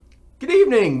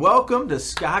evening. Welcome to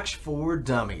Scotch for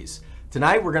Dummies.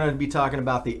 Tonight we're going to be talking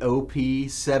about the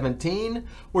OP-17.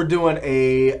 We're doing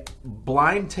a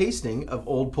blind tasting of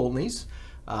Old Pulteney's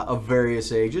of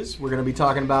various ages. We're going to be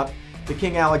talking about the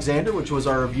King Alexander, which was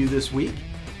our review this week.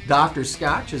 Dr.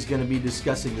 Scotch is going to be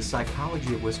discussing the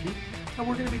psychology of whiskey. And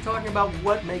we're going to be talking about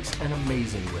what makes an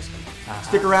amazing whiskey.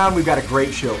 Stick around, we've got a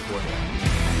great show for you.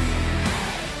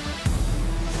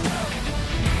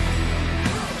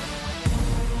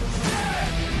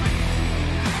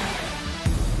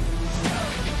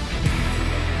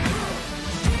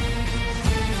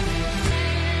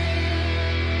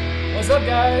 What's up,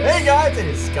 guys? Hey guys, it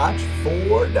is Scotch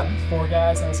for Dummies. Four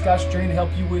guys on a Scotch journey to help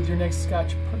you with your next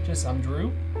Scotch purchase. I'm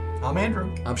Drew. I'm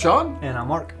Andrew. I'm Sean. And I'm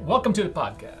Mark. Welcome to the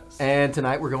podcast. And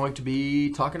tonight we're going to be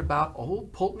talking about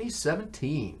Old Pulteney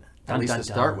 17, at least to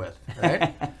start with.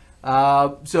 Right?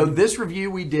 So this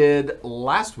review we did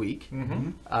last week.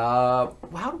 How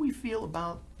do we feel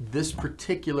about this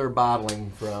particular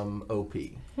bottling from OP?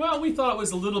 Well, we thought it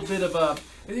was a little bit of a...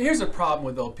 Here's a problem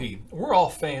with OP. We're all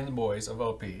fanboys of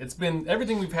OP. It's been...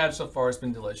 Everything we've had so far has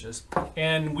been delicious.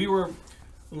 And we were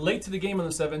late to the game on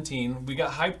the 17. We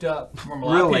got hyped up from a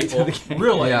lot of people.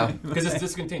 Real late. Yeah. Because it's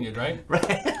discontinued, right?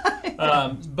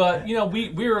 Right. But, you know,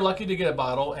 we were lucky to get a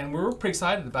bottle, and we were pretty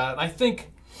excited about it. And I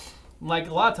think... Like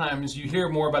a lot of times, you hear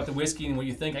more about the whiskey and what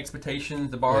you think, expectations,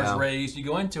 the bar is raised, you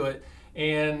go into it,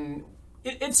 and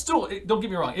it's still, don't get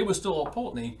me wrong, it was still Old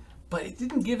Pulteney, but it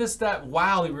didn't give us that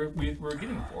wow we were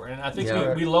getting for. And I think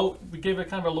we gave it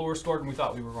kind of a lower score than we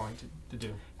thought we were going to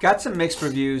do. Got some mixed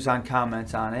reviews on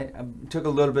comments on it. Took a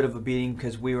little bit of a beating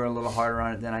because we were a little harder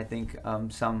on it than I think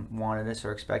some wanted us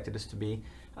or expected us to be.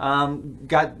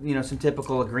 Got some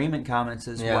typical agreement comments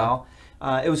as well.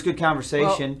 It was good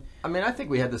conversation. Well, I mean, I think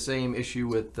we had the same issue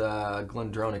with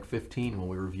Glendronach 15 when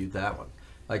we reviewed that one.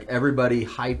 Like, everybody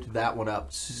hyped that one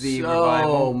up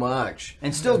so much.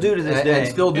 And still do to this day. And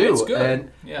still do. And it's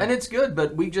good. And it's good,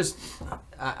 but we just,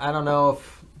 I don't know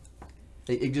if,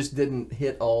 it just didn't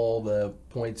hit all the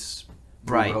points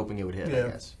we were hoping it would hit, I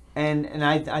guess. And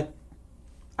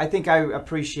I think I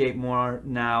appreciate more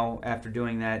now after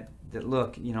doing that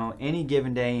look, any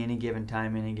given day, any given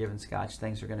time, any given Scotch,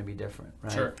 things are going to be different,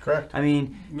 right? Sure. Correct. I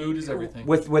mean, Mood is everything.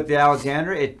 With the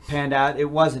Alexander, it panned out. It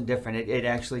wasn't different. It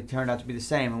actually turned out to be the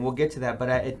same, and we'll get to that.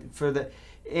 But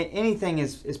anything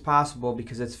is possible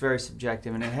because it's very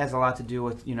subjective, and it has a lot to do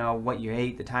with what you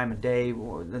ate, the time of day,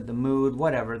 or the mood,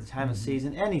 whatever, the time of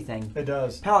season, anything. It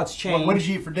does. Palates change. What did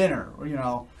you eat for dinner?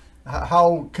 Or,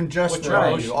 how congested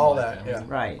are you? All that. Yeah.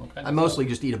 Right. I mostly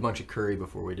just eat a bunch of curry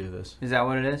before we do this. Is that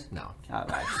what it is? No.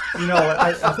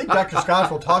 I think Dr. Scotch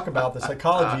will talk about the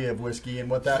psychology of whiskey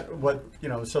and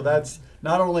so that's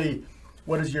not only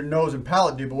what does your nose and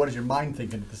palate do, but what is your mind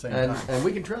thinking at the same time. And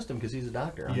we can trust him because he's a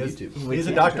doctor on YouTube. He's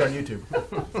a doctor on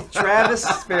YouTube.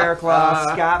 Travis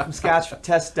Fairclough, Scott from Scotch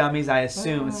Test Dummies, I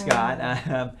assume it's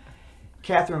Scott.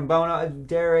 Catherine Bono,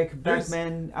 Derek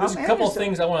Beckman. There's a couple of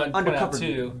things I want to point out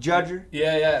too. Judger.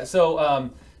 Yeah. So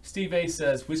Steve A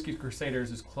says Whiskey Crusaders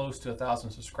is close to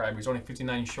 1,000 subscribers. Only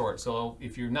 59 short. So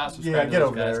if you're not subscribed to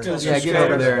those guys, get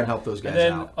over there and help those guys out.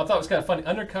 And then out. I thought it was kind of funny.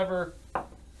 Undercover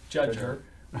Judger.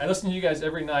 I listen to you guys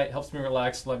every night. Helps me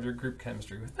relax. Love your group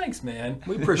chemistry. Thanks, man.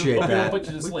 We appreciate that. Put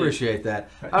you to sleep. We appreciate that.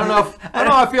 I don't know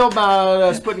how I feel about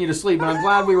us putting you to sleep, but I'm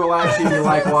glad we relax you and you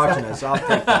like watching us. I'll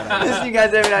take that. Listening to you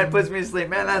guys every night puts me to sleep.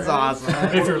 Man, that's awesome.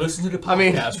 If you're listening to the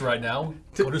podcast right now,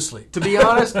 go to sleep. To be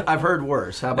honest, I've heard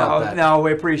worse. How about that? No,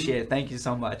 we appreciate it. Thank you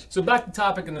so much. So back to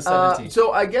topic in the 17.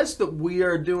 So I guess that we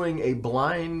are doing a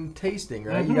blind tasting,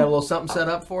 right? You got a little something set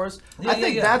up for us? I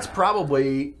think that's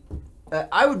probably...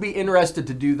 I would be interested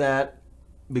to do that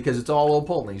because it's all Old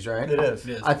Pulteney's, right? It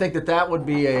is. I think that would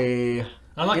be a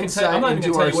I'm not going to tell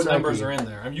you what numbers are in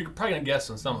there. I mean, you're probably going to guess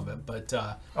on some of it, but...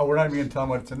 we're not even going to tell them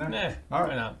what's in there? Nah, all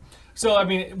right. Why not? So, I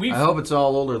mean, I hope it's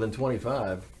all older than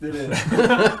 25. It is.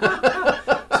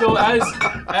 So,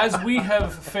 as we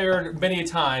have fared many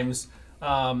times,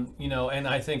 and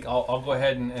I think I'll go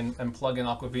ahead and plug in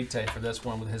Aquavitae for this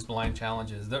one with his blind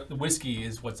challenges. The whiskey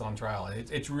is what's on trial.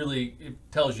 It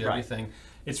tells you everything.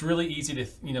 It's really easy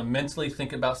to mentally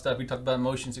think about stuff. We talked about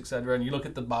emotions, etc. And you look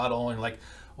at the bottle and you're like,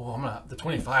 the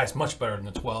 25 is much better than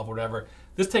the 12 or whatever.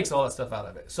 This takes all that stuff out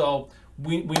of it. So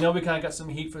we know we kind of got some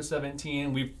heat for the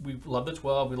 17. We love the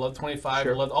 12. We love the 25.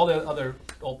 We love all the other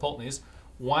Old Pulteneys.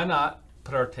 Why not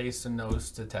put our taste and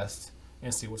nose to test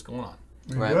and see what's going on?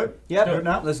 Right.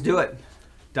 Yep. Let's do it.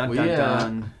 Dun dun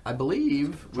dun. I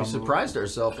believe we Drum surprised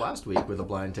ourselves last week with a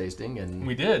blind tasting, and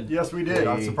We did. Yes, we did.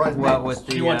 I'm surprised. Well, with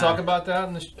Do the, you want to talk about that?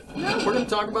 In the yeah, we're going to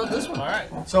talk about this one. All right.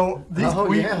 So these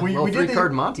we Little did these,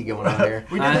 three-card Monty going on here.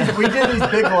 we did these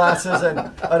big glasses,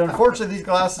 and unfortunately these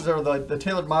glasses are the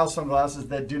tailored milestone glasses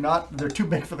that they're too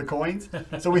big for the coins.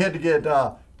 So we had to get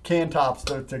can tops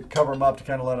to cover them up to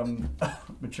kind of let them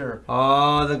mature.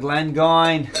 Oh, the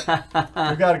Glengoyne.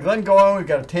 We've got a Glengoyne, we've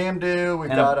got a Tamdu, we've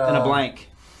and got a blank.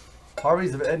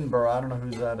 Harvey's of Edinburgh. I don't know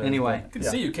whose that is. Anyway. Good to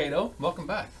Yeah. see you, Cato. Welcome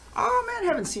back. Oh man,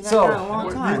 haven't seen that So guy in a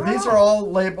long time. these are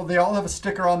all labeled. They all have a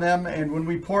sticker on them, and when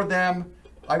we poured them,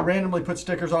 I randomly put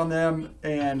stickers on them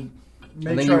and made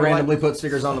And then sure you I randomly put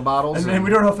stickers on the bottles. And then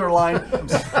we don't know if they're lined.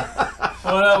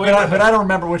 Well, But I don't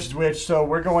remember which is which, so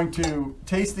we're going to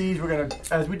taste these. We're going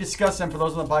to, as we discuss them, for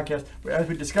those on the podcast, as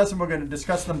we discuss them, we're going to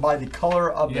discuss them by the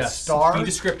color of the yes. star. Be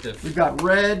descriptive. We've got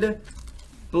red,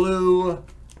 blue,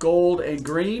 gold, and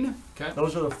green. Okay.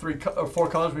 Those are the four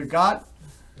colors we've got.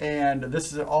 And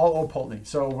this is all Old Pulteney.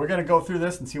 So we're going to go through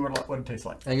this and see what it tastes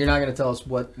like. And you're not going to tell us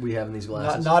what we have in these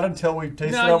glasses. Not until we taste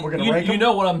it Now, up. We're going to you, rank you them.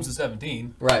 know one of them's a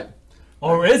 17. Right.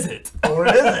 Or is it? Or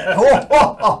is it?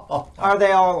 Oh. Are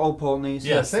they all Old Pulteneys?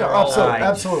 Yes. They are They're all absolutely, right.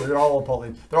 absolutely. They're all Old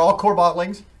Pulteney. They're all core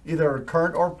bottlings, either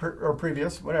current or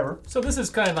previous, whatever. So this is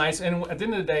kind of nice. And at the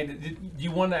end of the day, do you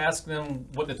want to ask them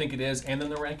what they think it is and then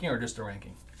the ranking, or just the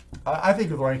ranking? I think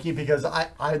with ranking, because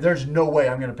I there's no way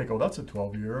I'm going to pick. Oh, that's a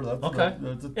 12-year. That's Okay.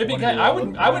 That's a It'd be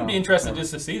 20-year. I would be interested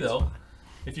just to see though,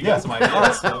 if you Yeah. got some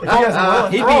ideas. So. If you guys are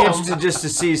willing, He'd throw be 'em. interested just to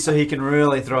see, so he can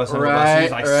really throw some. Right,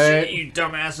 He's like, right. "See, you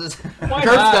dumbasses." Why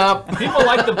Curb not? stop. People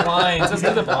like the blinds. Let's do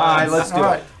the blinds. All right, let's do All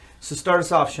right. it. So start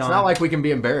us off, Sean. It's not like we can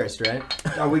be embarrassed, right?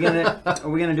 Are we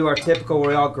gonna do our typical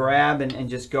where we all grab and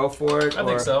just go for it? I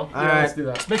think or- so. All Yeah, right. let's do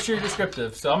that. Make sure you're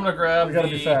descriptive. So I'm gonna grab. We got to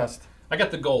be fast. I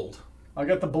got the gold. I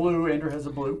got the blue. Andrew has the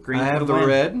blue. Green I for have the win.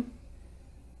 red.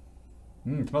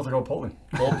 It smells like Old Pulteney.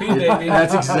 Gold P, baby.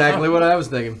 That's exactly what I was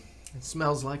thinking. It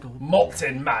smells like old.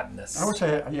 Molten madness. I wish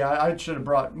I should have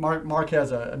brought. Mark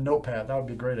has a notepad. That would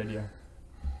be a great idea.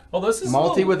 Well, this is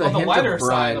Malty with a on the hint of lighter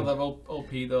side brine. of the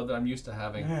OP though that I'm used to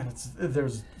having. Man,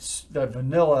 there's that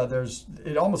vanilla.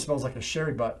 It almost smells like a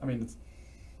sherry butt. I mean, it's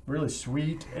really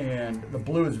sweet, and the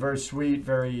blue is very sweet.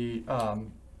 Very.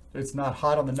 It's not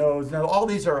hot on the nose. Now, all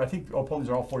these are. I think Old Pulteneys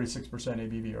are all 46%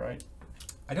 ABV, right?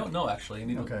 I don't know actually. I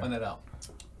need Okay. to find that out.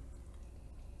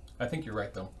 I think you're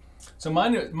right though. So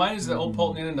mine is the Old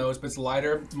Pulteney in the nose, but it's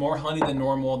lighter, more honey than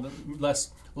normal,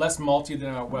 less malty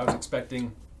than what I was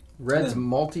expecting. Red's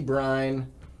malty brine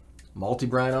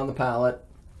on the palate,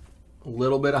 a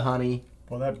little bit of honey.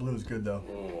 Well, that blue is good though.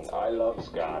 I love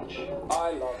scotch.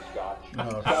 I love scotch.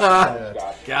 Oh,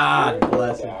 Scotch. God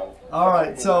bless it. all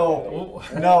right, so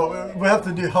no, we have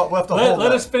to do. We have to hold. Let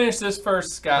that. us finish this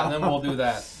first, Scott, and then we'll do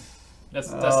that. That's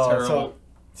Oh, terrible.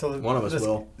 So One of us this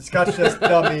will. Scotch Just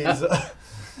Dummies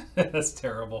That's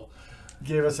terrible.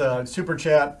 gave us a super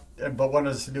chat, but wanted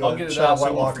us to do I'll a get it shot out of so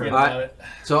White we'll Walker. forget I- about it.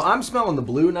 So I'm smelling the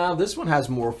blue now. This one has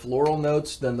more floral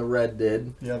notes than the red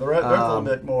did. Yeah, the red, there's a little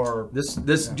bit more.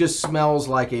 This just smells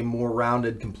like a more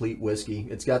rounded, complete whiskey.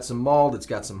 It's got some malt. It's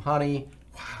got some honey.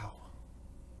 Wow.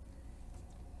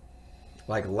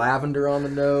 Like lavender on the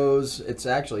nose. It's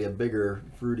actually a bigger,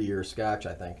 fruitier Scotch,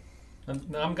 I think.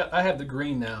 I have the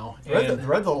green now. The red's And a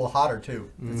little hotter too.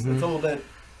 It's a little bit.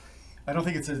 I don't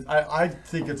think it's. I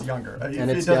think it's younger. It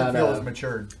it's doesn't got, feel as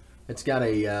matured. It's got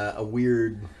a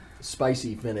weird,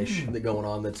 spicy finish going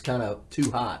on that's kind of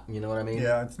too hot. You know what I mean?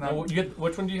 Yeah, it's not.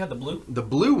 which one do you have? The blue? The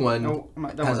blue one Oh,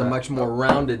 don't has a worry. much more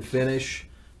rounded finish.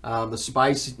 The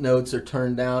spice notes are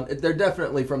turned down. They're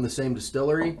definitely from the same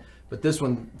distillery, but this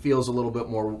one feels a little bit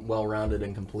more well-rounded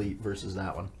and complete versus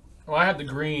that one. Well, I have the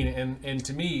green, and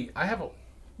to me, I have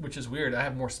which is weird. I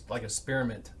have more like a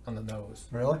spearmint on the nose.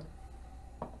 Really?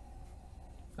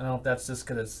 I don't know if that's just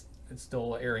because it's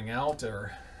still airing out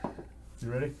or. You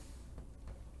ready?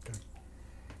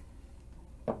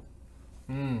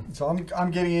 Mm. So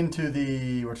I'm getting into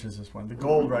the, which is this one? The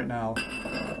gold right now.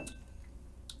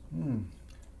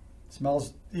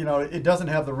 Smells. It doesn't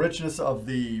have the richness of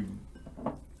the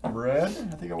red.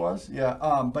 I think it was. Yeah.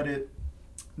 But the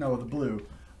blue.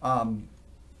 I'm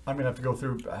gonna have to go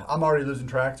through. I'm already losing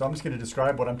track, so I'm just gonna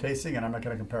describe what I'm tasting, and I'm not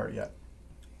gonna compare it yet.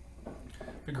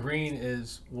 The green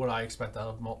is what I expect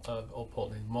out of Old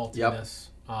Pulteney. Maltiness.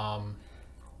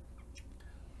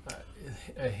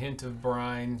 A hint of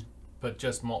brine, but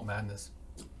just malt madness.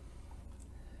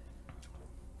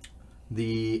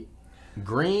 The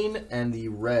green and the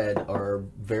red are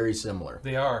very similar.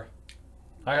 They are.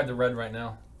 I have the red right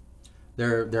now.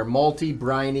 They're malty,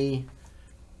 briny,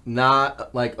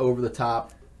 not like over the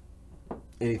top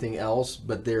anything else,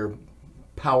 but they're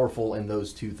powerful in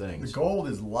those two The things. gold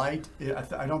is light.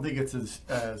 I don't think it's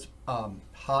as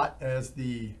hot as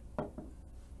the.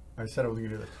 I said I was gonna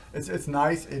do this. It's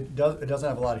nice. It doesn't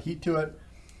have a lot of heat to it.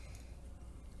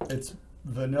 It's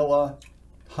vanilla,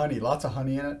 honey, lots of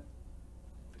honey in it.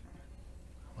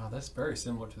 Wow, that's very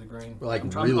similar to the green. Like, I'm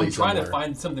really trying to similar.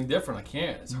 find something different. I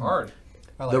can't. It's hard.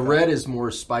 I like The that. red is more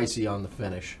spicy on the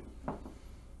finish.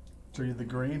 So you the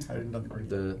green? I didn't know the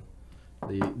green.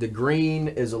 The green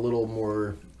is a little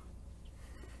more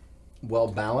well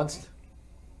balanced.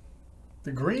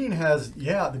 The green has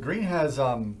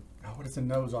what is the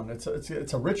nose on it?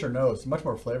 It's a richer nose, much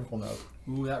more flavorful nose.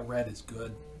 Ooh, that red is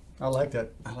good. I like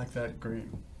that. I like that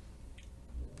green.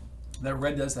 That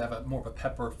red does have a more of a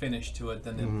pepper finish to it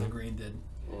than the green did.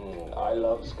 I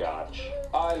love scotch.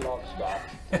 I love scotch.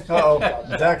 Oh,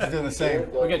 Zach is doing the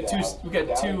same. We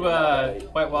got two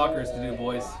White Walkers to do,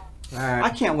 boys. All I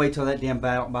right. can't wait till that damn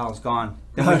bottle's gone.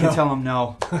 Then we can tell them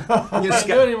no. Can't do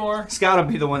it anymore. Scott will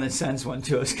be the one that sends one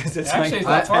to us because it's Actually, it's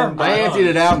like, not far. I emptied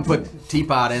it out and put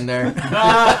teapot in there.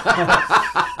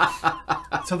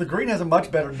 So the green has a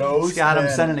much better nose. Scott, I'm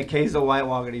than- sending a case of White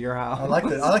Walker to your house. I like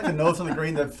the nose on the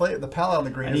green. The palate on the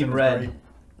green. I need isn't as red. great.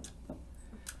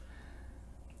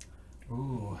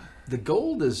 Ooh. The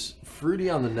gold is fruity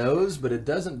on the nose, but it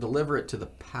doesn't deliver it to the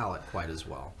palate quite as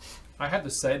well. I have to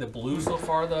say, the blue so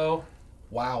far, though,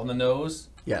 wow, on the nose.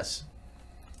 Yes.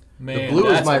 Man, blue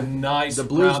is that's my- a nice the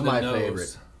blue is rounded my nose.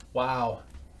 favorite. Wow.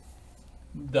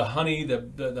 The honey,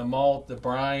 the malt, the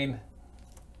brine,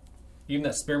 even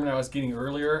that spearmint I was getting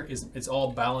earlier, it's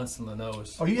all balanced on the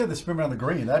nose. Oh, you have the spearmint on the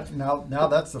green. That now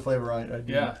that's the flavor I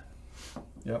do. Yeah.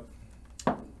 Yep.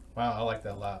 Wow, I like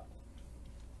that a lot.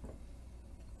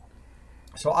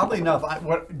 So oddly enough,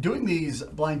 doing these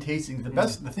blind tastings,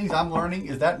 the things I'm learning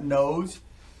is that nose.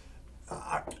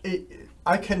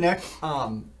 I connect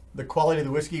the quality of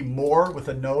the whiskey more with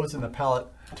the nose and the palate.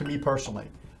 To me personally,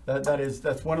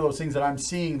 that's one of those things that I'm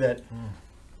seeing that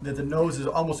the nose is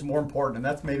almost more important, and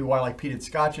that's maybe why I like peated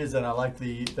scotches and I like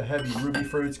the heavy ruby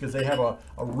fruits because they have a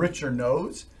richer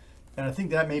nose, and I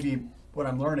think that may be what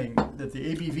I'm learning, that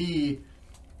the ABV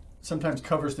sometimes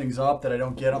covers things up that I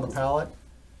don't get on the palate.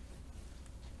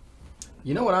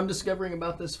 You know what I'm discovering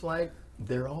about this flag?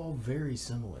 They're all very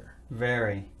similar.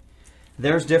 Very.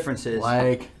 There's differences.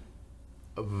 Like,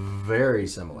 very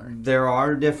similar. There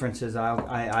are differences. There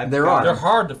They're are.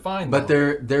 hard to find, But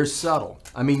though. they're subtle.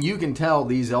 I mean, you can tell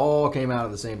these all came out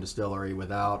of the same distillery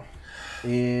without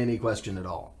any question at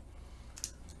all.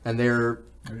 And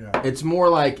Yeah. it's more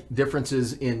like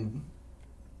differences in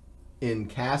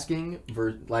casking,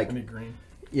 like, Give me green.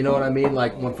 you know what I mean?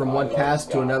 Like from one cask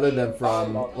to another, than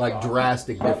from like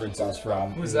drastic differences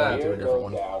from Who's one that? to a different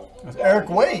one. That's Eric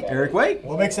Waite. Eric, wait.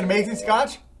 What makes an amazing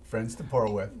scotch? Friends to pour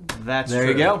with. That's There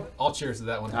true. you go. I'll cheers to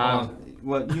that one.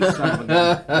 Well, you son of a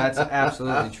gun. That's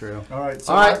absolutely true. All right,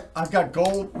 so All right. I've got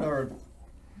gold or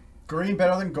green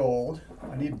better than gold.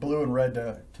 I need blue and red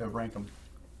to rank them.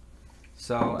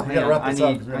 So We hang gotta on. wrap I this up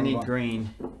need 'cause we gotta move on. green.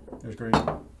 There's green,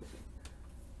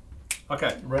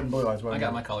 Okay, red and blue. That's what I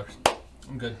got my colors.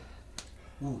 I'm good.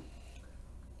 Oh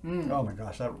my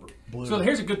gosh, that blue. So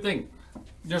here's a good thing.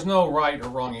 There's no right or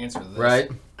wrong answer to this. Right?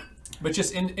 But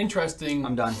just interesting.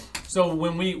 I'm done. So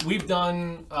when we've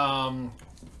done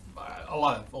a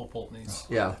lot of Old Pulteney's.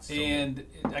 Yeah. And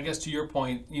I guess to your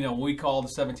point, we call the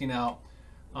 17 out.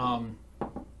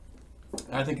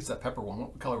 I think it's that pepper one.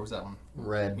 What color was that one?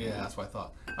 Red. Yeah, that's what I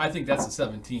thought. I think that's the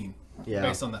 17 Yeah.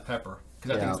 based on that pepper.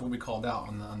 Because I think Yeah. that's what we called out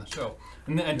on the show.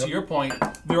 And to your point,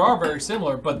 there are very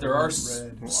similar, but there are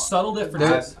subtle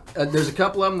differences. There's a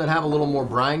couple of them that have a little more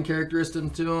brine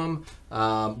characteristic to them.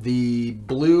 The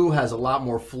blue has a lot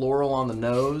more floral on the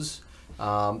nose.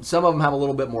 Some of them have a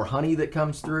little bit more honey that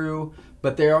comes through,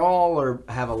 but they all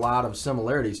have a lot of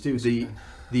similarities too.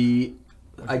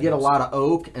 I get a lot of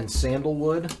oak and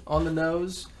sandalwood on the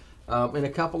nose in a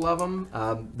couple of them.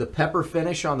 The pepper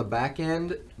finish on the back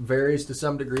end varies to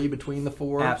some degree between the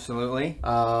four. Absolutely.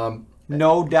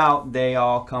 No doubt they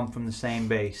all come from the same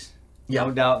base. Yep.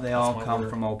 No doubt they all my come order.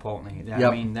 from Old Pulteney. I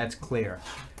Yep. mean, that's clear.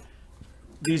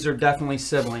 These are definitely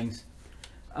siblings.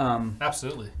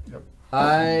 Absolutely.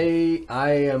 I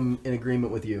am in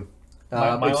agreement with you.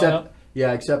 My Except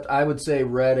lineup? except I would say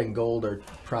red and gold are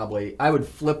probably, I would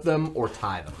flip them or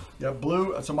tie them. Yeah,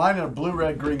 blue. So mine are blue,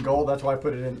 red, green, gold. That's why I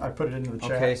put it in. I put it into the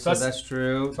chat. Okay, so That's- that's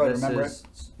true. So I This remember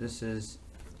is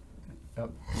Yep.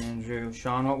 Andrew.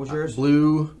 Sean, what was yours?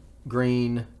 Blue,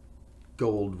 green,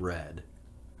 gold, red.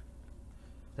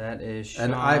 That is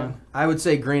Sean. And I would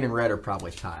say green and red are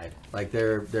probably tied. Like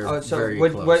they're Oh, so very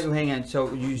what, close. hang on.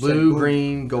 So you Blue, said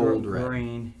green, gold, red.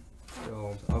 Green,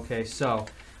 gold. Okay, so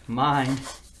mine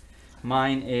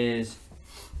Mine is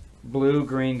blue,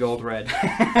 green, gold, red.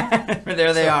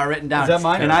 There they are written down. Is that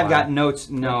mine? And I've got notes.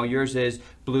 No, yours is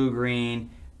blue, green,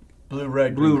 Blue,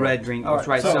 red, blue, green, red, green. All That's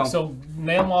right. So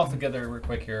nail them all together real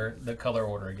quick here. The color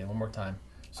order again, one more time.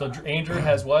 So Andrew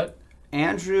has what?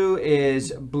 Andrew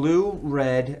is blue,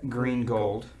 red, green,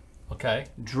 gold. Okay.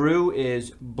 Drew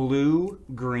is blue,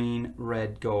 green,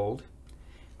 red, gold.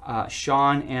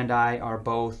 Sean and I are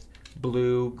both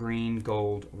blue, green,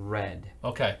 gold, red.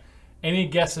 Okay. Any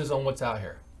guesses on what's out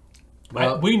here?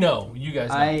 Well, We know. You guys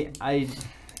know.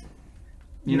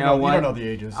 You know what? You don't know the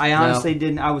ages. I honestly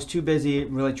didn't. I was too busy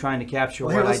really trying to capture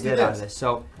Well, here, what I let's do did out of this. this.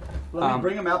 So Let me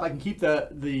bring them out. I can keep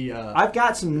the I've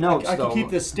got some notes I though. can keep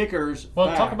the stickers. Well,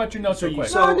 back. talk about your notes real quick.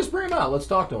 So just bring them out. Let's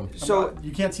talk to them. So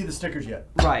you can't see the stickers yet.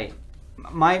 right,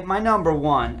 my number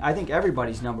one. I think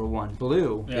everybody's number one.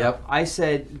 Blue. Yeah. Yep. I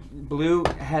said blue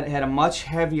had a much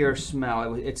heavier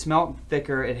smell. It smelled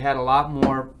thicker. It had a lot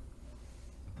more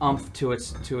umph to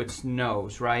its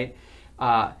nose. Right.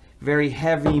 Very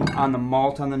heavy on the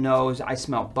malt on the nose. I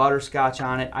smelled butterscotch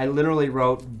on it. I literally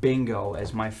wrote bingo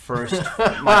as my first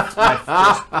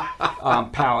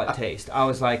palate taste. I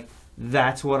was like,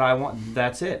 that's what I want.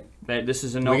 That's it. This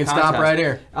is a no We can contest. stop right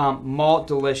here. Malt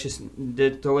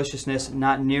deliciousness,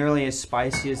 not nearly as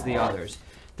spicy as the others.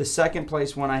 The second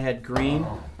place one I had green.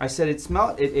 I said it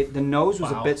smelled. The nose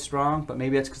was Wow. a bit strong, but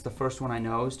maybe that's because the first one I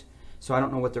nosed. So I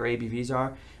don't know what their ABVs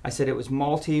are. I said it was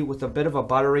malty with a bit of a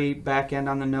buttery back end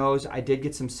on the nose. I did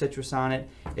get some citrus on it.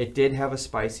 It did have a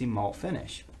spicy malt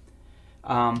finish,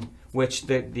 which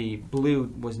the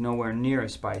blue was nowhere near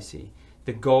as spicy.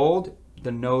 The gold,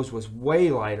 the nose was way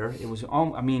lighter. It was,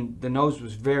 the nose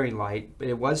was very light, but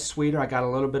it was sweeter. I got a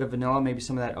little bit of vanilla, maybe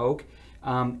some of that oak,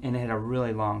 and it had a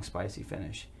really long spicy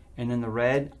finish. And then the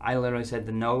red, I literally said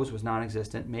the nose was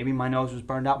non-existent. Maybe my nose was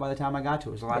burned out by the time I got to it.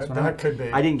 It was the last one. That could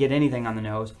be. I didn't get anything on the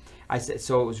nose. I said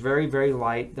so. It was very, very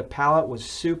light. The palate was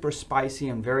super spicy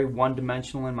and very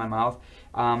one-dimensional in my mouth.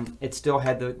 It still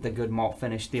had the good malt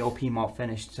finish, the OP malt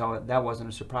finish. So that wasn't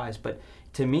a surprise. But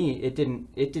to me, it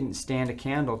didn't stand a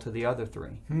candle to the other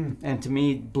three. And to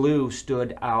me, blue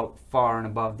stood out far and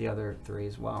above the other three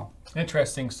as well.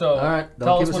 Interesting. So All right. Don't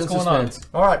tell keep us us what's in going on. suspense.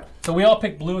 All right. So we all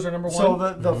picked blue as our number one. So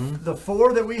the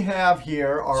four that we have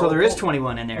here are. So there is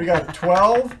 21 in there. We got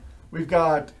 12. We've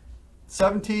got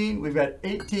 17. We've got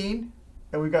 18,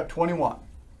 and we've got 21.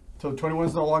 So 21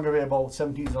 is no longer available.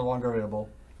 17 is no longer available.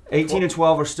 18 and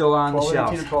 12 are still on the 12, shelf.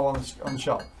 18, and 12 on the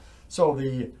shelf. So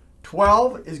the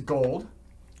 12 is gold.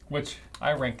 which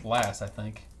I ranked last, I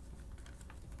think.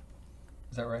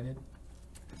 Is that right, Ed?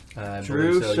 I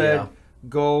Drew believe so, said yeah.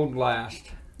 gold last.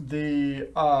 The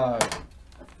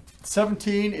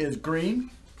 17 is green.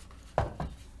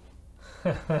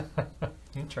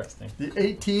 Interesting. The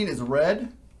 18 is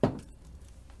red.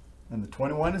 And the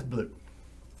 21 is blue.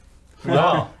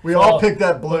 Wow. We all picked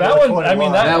that blue. That one, I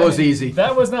mean, That was easy.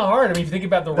 That was not hard. I mean, if you think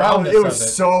about the That was, roundness it was of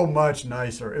it. so much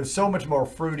nicer. It was so much more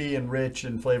fruity and rich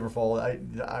and flavorful.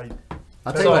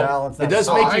 I'll tell you what, balance it that. does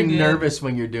So make I you did- nervous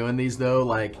when you're doing these, though.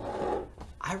 Like,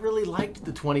 I really liked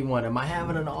the 21. Am I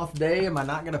having an off day? Am I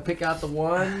not going to pick out the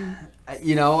one?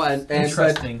 You know, and but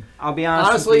Interesting. I'll be honest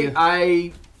honestly, with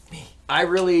you. I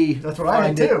really That's what I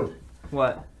find did it- too.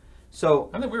 What? So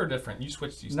I think we were different. You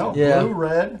switched these No, two. Yeah. blue,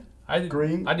 red. I did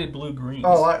green. I did blue greens.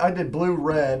 Oh, I did blue,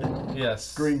 red,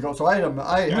 yes. green, gold. So I had them.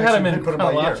 I You actually had them in did put them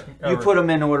by year. chronological. you put them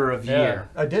in order of Yeah. year.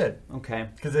 I did Okay.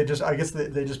 because they just. I guess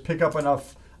they just pick up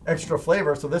enough extra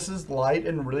flavor. So this is light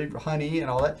and really honey and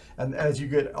all that. And as you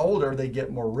get older, they get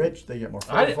more rich. They get more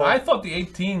flavorful. I thought the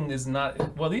 18 is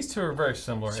not. Well, these two are very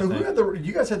similar. so I who think. had the?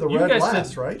 You guys had the You red guys last,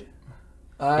 did- right?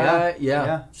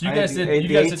 yeah. So you I guys had did- you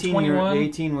the guys did 18 21? The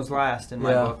 18 was last in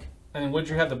my Yeah. book. And would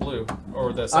you have the blue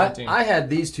or the 17? I had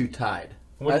these two tied.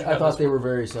 What'd you I have thought this they one? were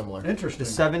very similar. Interesting. The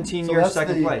 17 So year that's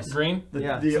second the- place. Green.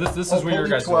 Yeah. The, So this is where your Old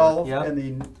guys' 12 Yep. and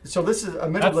the so this is That's,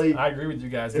 admittedly I agree with you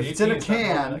guys. The if it's in 18 a is not really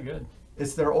can- that good.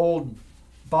 it's their old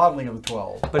bottling of the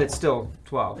 12. But it's still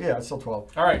 12. Yeah, it's still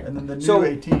 12. All right. And then the new So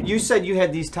 18. you said you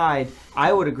had these tied.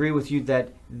 I would agree with you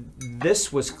that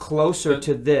this was closer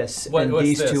to this, and what's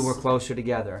these this? two were closer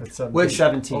together. It's 17. Which-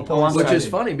 17. Oh, I'm Which sorry. is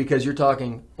funny because you're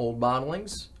talking old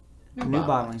bottlings. New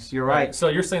bottlings. You're right. So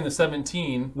you're saying the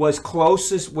 17. Was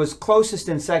closest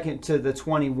in second to the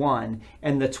 21,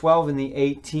 and the 12 and the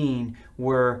 18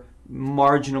 were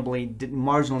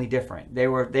marginally different. They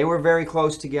were very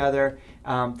close together.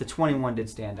 The 21 did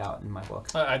stand out in my book.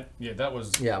 Yeah, that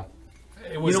was. Yeah.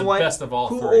 It was You know the what? best of all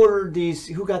Who three. ordered these?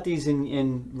 Who got these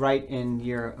in right in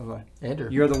your? Andrew.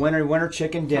 You're the winner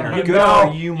chicken dinner. You Good know.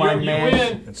 for you, my You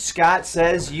man. win. Scott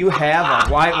says you have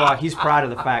a white walk. He's proud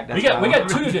of the fact. We got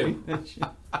two to do.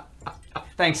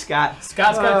 Thanks, Scott.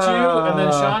 Scott's got you, and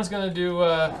then Sean's going to do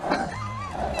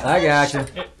I got you.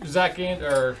 Zach and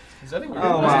or is that we're Oh, doing?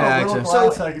 wow. A Yeah, little actually.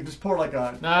 glass, I can just pour like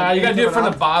a. Nah, an you got to eighth do it of from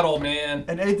an the bottle, man. ounce.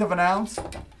 An eighth of an ounce.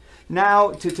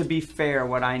 Now, to be fair,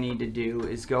 what I need to do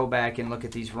is go back and look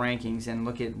at these rankings and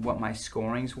look at what my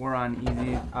scorings were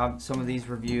on some of these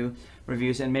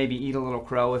reviews, and maybe eat a little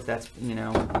crow if that's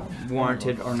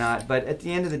warranted or not. But at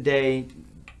the end of the day,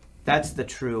 that's the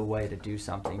true way to do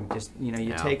something. Just you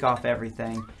Yeah. take off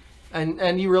everything.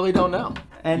 And you really don't know.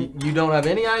 And You don't have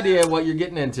any idea what you're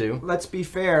getting into. let's be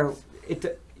fair,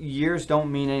 years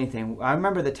don't mean anything. I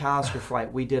remember the Talisker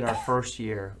flight we did our first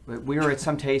year. We were at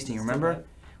some tasting, remember?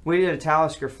 We did a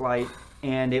Talisker flight,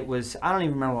 and it was, I don't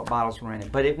even remember what bottles were in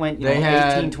it, but it went They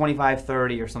had 18, 25,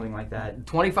 30 or something like that.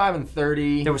 25 and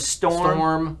 30. There was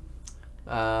Storm.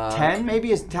 10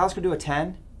 maybe? Is Talisker do a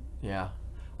 10? Yeah.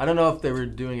 I don't know if they were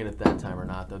doing it at that time or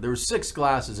not, though. There were 6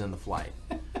 glasses in the flight.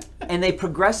 And they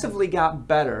progressively got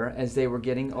better as they were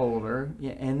getting older.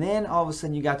 Yeah, and then all of a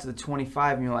sudden you got to the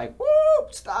 25 and you're like, woo,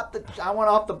 I want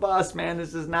off the bus, man.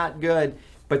 This is not good.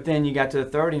 But then you got to the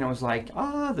 30 and it was like,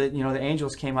 the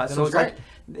Angels came out. Then So it it's was like,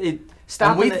 it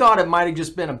stopped. And we thought it might have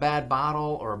just been a bad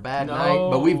bottle or a bad night,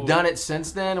 but we've done it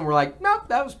since then, and we're like, nope,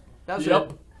 that was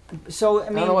Yep. it. So, I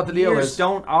mean, don't know what the deal years is.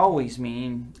 don't always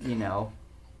mean,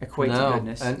 equate to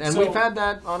goodness. And So- we've had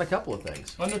that on a couple of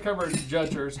things. Undercover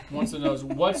Judgers wants to know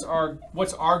what's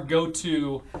our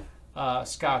go-to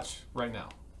Scotch right now,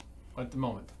 at the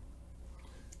moment.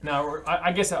 Now,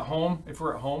 I guess at home, if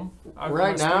we're at home.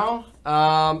 Right now,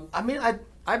 I mean,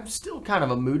 I'm still kind of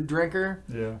a mood drinker.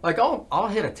 Yeah. Like I'll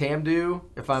hit a Tamdu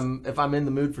if I'm in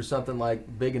the mood for something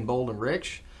like big and bold and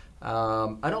rich.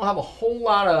 I don't have a whole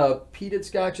lot of peated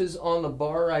scotches on the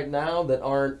bar right now that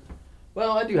aren't.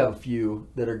 Well, I do have a few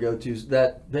that are go-tos.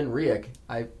 That Ben Riach,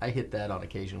 I hit that on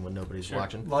occasion when nobody's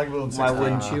watching. Lagavulin Why 16.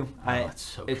 wouldn't you? It's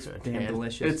so it's good. damn man.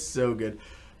 delicious. It's so good.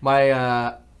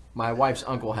 My wife's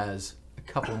uncle has a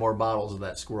couple more bottles of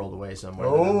that squirreled away somewhere.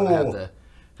 That I'm gonna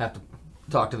have to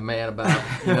talk to the man about.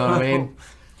 You know what I mean?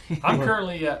 I'm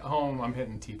currently at home. I'm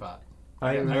hitting teapot.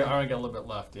 I you? only got a little bit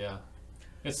left. Yeah,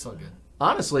 it's so good.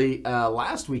 Honestly,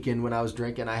 last weekend when I was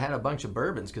drinking, I had a bunch of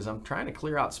bourbons because I'm trying to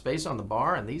clear out space on the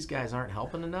bar, and these guys aren't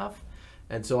helping enough.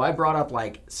 And so I brought up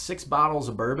like 6 bottles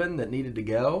of bourbon that needed to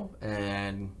go,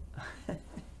 and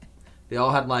they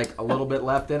all had like a little bit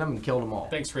left in them and killed them all.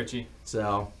 Thanks, Richie.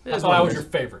 So I thought I was your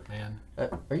favorite, man. Are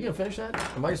you gonna finish that?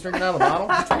 Am I just drinking out of the bottle?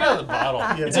 Drink out of the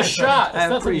bottle. It's a shot. It's I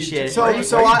nothing appreciate it. So, Why are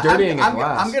you I'm, dirtying a I'm,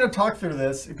 glass? I'm going to talk through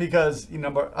this because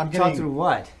but I'm Talk through getting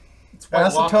what?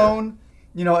 White Walker. acetone.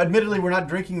 Admittedly, we're not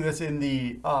drinking this in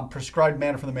the prescribed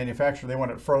manner from the manufacturer. They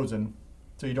want it frozen,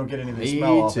 so you don't get any of the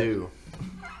smell Me off it. too.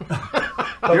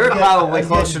 But You're we get- probably I get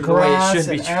closer to the way it grass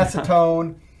should be and treated.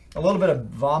 acetone, a little bit of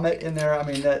vomit in there. I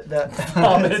mean, that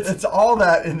Vomit. it's all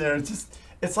that in there.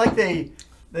 It's like they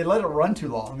let it run too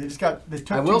long. They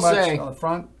took I will too much say- on the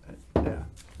front. Yeah.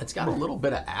 It's got a little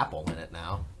bit of apple in it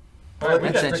now. All right, we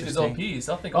That's got to drink these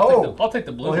interesting. LPs. Oh. I'll take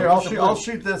the blue. Well, here one. I'll What's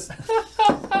the shoot. blue?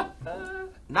 I'll shoot this.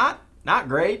 Not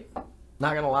great.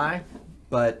 Not gonna lie,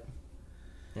 but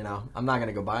I'm not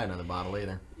gonna go buy another bottle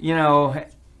either.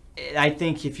 I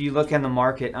think if you look on the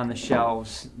market on the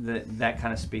shelves, that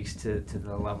kind of speaks to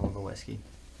the level of the whiskey.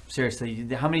 Seriously,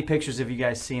 how many pictures have you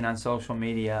guys seen on social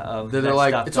media of They're that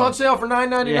like, stuff it's going- on sale for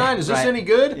 $9.99. Yeah, Is this right. any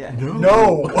good? Yeah.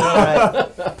 No.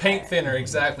 Right. Paint thinner,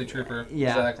 exactly, Trooper. Yeah,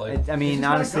 Exactly. I mean,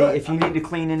 not honestly, good. if you need to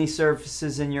clean any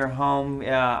surfaces in your home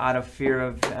out of fear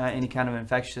of any kind of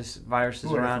infectious viruses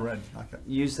Ooh, that's around, red. Okay.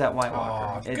 use that White Oh,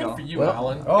 Walker. good It'll- for you, Well,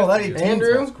 Alan. Oh, that Good for you. 18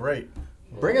 Andrew? smells great.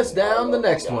 Bring us down the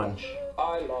next one.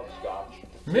 I love Scotch.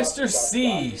 Mr.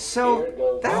 C.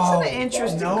 So that's Oh, an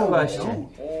interesting no. question.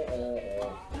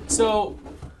 So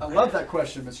I love that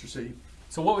question, Mr. C.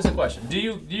 what was the question? Do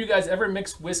you guys ever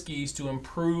mix whiskeys to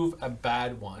improve a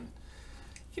bad one?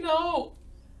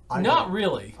 I Not don't.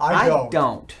 really. I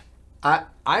don't.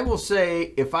 I will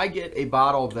say if I get a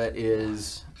bottle that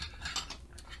is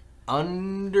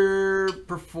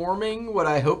underperforming what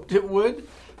I hoped it would,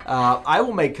 I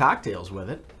will make cocktails with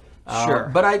it. Sure.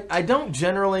 But I don't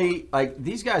generally, like,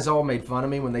 these guys all made fun of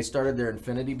me when they started their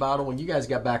Infinity bottle. When you guys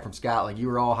got back from Scotland, you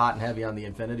were all hot and heavy on the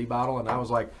Infinity bottle, and I was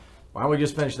like, why don't we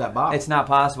just finish that bottle? It's not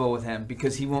possible with him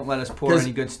because he won't let us pour 'Cause-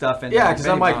 any good stuff in. Yeah, there. because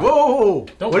I'm like, whoa,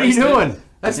 Don't what are you waste it. doing?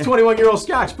 That's 21-year-old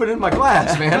Scotch. Put it in my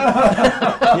glass, man.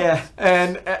 Yeah.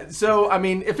 And so, I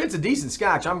mean, if it's a decent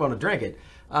Scotch, I'm going to drink it.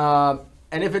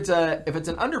 And if it's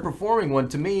an underperforming one,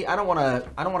 to me, I don't want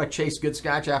to chase good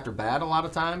scotch after bad a lot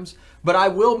of times. But I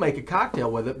will make a cocktail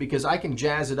with it because I can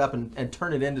jazz it up and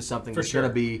turn it into something that's going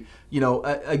to be,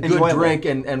 a good Enjoyable. drink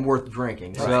and worth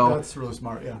drinking. Right. So That's really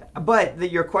smart. Yeah.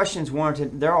 But your question's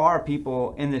warranted. There are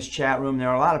people in this chat room. There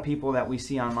are a lot of people that we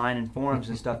see online in forums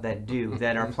and stuff that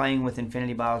are playing with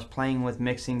infinity bottles, playing with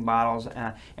mixing bottles,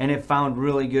 and have found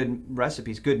really good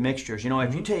recipes, good mixtures.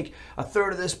 If you take a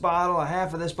third of this bottle, a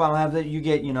half of this bottle, half of that, you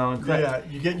get incredible.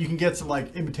 Yeah, you can get some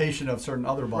like imitation of certain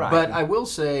other bottles. But I will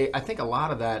say, I think a lot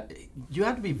of that, you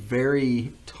have to be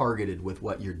very targeted with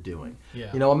what you're doing.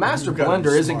 Yeah. A master You've gotta be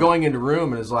blender isn't smart. going into a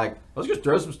room and is like, let's just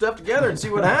throw some stuff together and see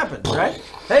what happens, right?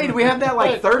 Hey, do we have that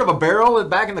like third of a barrel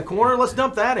back in the corner? Let's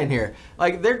dump that in here.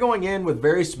 Like they're going in with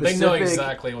very specific, They know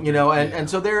exactly what and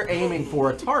so they're aiming for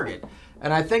a target.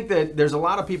 And I think that there's a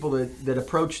lot of people that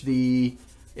approach the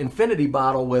infinity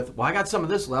bottle with, well, I got some of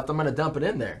this left, I'm going to dump it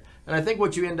in there. And I think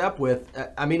what you end up with,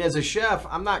 as a chef,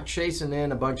 I'm not chasing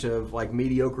in a bunch of like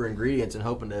mediocre ingredients and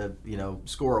hoping to,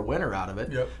 score a winner out of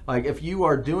it. Yep. Like if you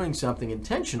are doing something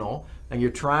intentional and you're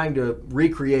trying to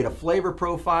recreate a flavor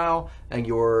profile and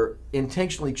you're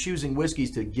intentionally choosing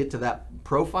whiskeys to get to that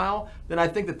profile, then I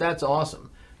think that that's awesome.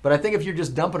 But I think if you're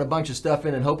just dumping a bunch of stuff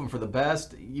in and hoping for the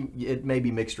best, it may be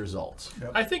mixed results.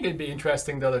 Yep. I think it'd be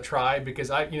interesting though to try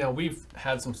because we've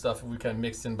had some stuff we kind of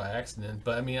mixed in by accident,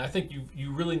 but I think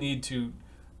you really need to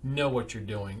know what you're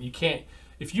doing. You can't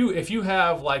if you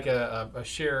have like a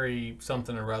sherry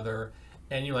something or other,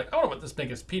 and you're like, I don't know what this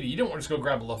make is peaty. You don't want to just go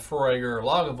grab a Lafroig or a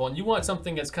Lagavulin. You want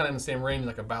something that's kind of in the same range,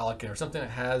 like a Balakin or something that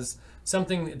has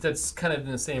something that's kind of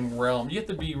in the same realm. You have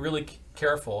to be really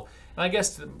careful. And I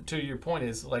guess to your point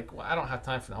is like, well, I don't have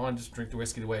time for that. I want to just drink the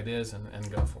whiskey the way it is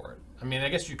and go for it. I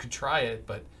guess you could try it,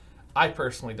 but I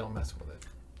personally don't mess with it.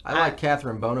 I like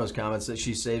Catherine Bono's comments that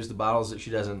she saves the bottles that she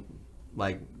doesn't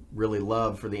really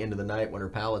love for the end of the night when her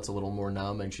palate's a little more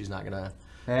numb and she's not going to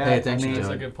pay attention That's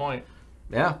to a it. good point.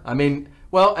 Yeah,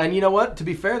 well, and you know what? To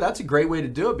be fair, that's a great way to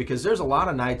do it because there's a lot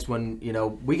of nights when,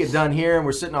 we get done here and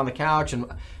we're sitting on the couch and,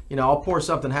 I'll pour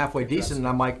something halfway decent and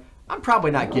I'm like, I'm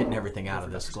probably not getting everything out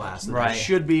of this glass that I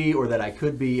should be or that I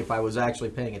could be if I was actually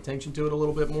paying attention to it a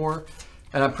little bit more.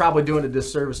 And I'm probably doing a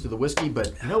disservice to the whiskey,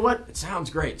 but you know what? It sounds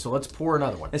great, so let's pour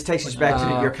another one. This takes us back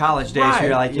to your college days. Where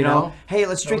you're like, hey,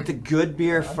 let's drink the good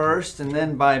beer first, and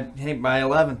then by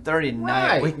 11:30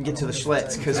 tonight we can get to the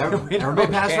Schlitz because Everybody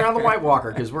pass around the White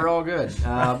Walker because we're all good.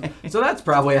 So that's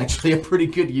probably actually a pretty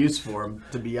good use for them,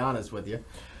 to be honest with you.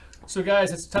 So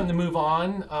guys, it's time to move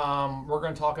on. We're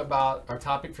going to talk about our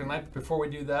topic for tonight. But before we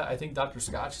do that, I think Dr.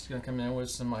 Scotch is going to come in with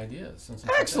some ideas. And some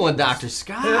Excellent, Dr.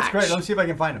 Scotch. Yeah, that's great. Let me see if I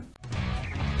can find him.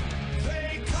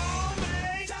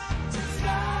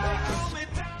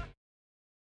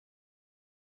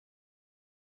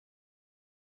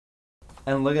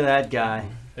 And look at that guy.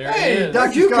 There Hey, it is.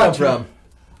 Where'd you come from?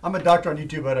 I'm a doctor on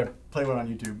YouTube, but I play one on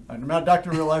YouTube. I'm not a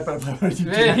doctor in real life, but I play one on YouTube.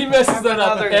 Man, he messes that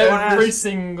up Another every glass.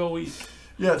 single week.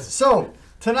 Yes. So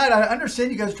tonight, I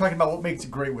understand you guys are talking about what makes a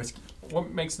great whiskey.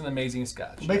 What makes an amazing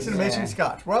Scotch? What makes an amazing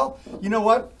Scotch? Well, you know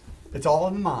what? It's all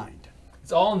in the mind.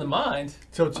 It's all in the mind.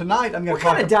 So tonight, I'm going What to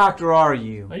talk kind of doctor are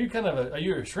you? Are you kind of are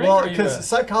you a shrink? Well, or are you because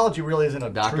psychology really isn't a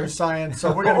Doctor? true science,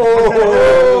 so we're going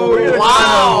to.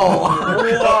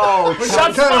 Wow! We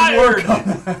Shots gotta fired! work on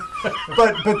that.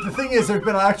 but the thing is, there's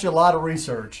been actually a lot of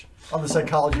research on the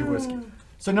psychology of whiskey.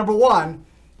 So number one,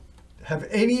 have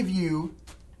any of you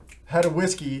had a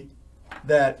whiskey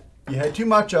that you had too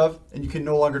much of and you can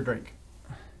no longer drink?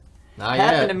 Not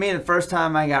Happened yet. to me the first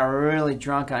time I got really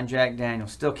drunk on Jack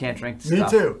Daniels. Still can't drink the Me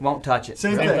stuff. too. Won't touch it.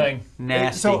 Same Same thing. thing.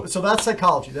 Nasty. So that's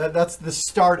psychology. That's the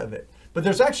start of it. But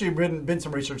there's actually been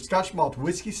some research. Scotch Malt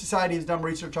Whiskey Society has done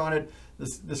research on it.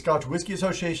 The Scotch Whiskey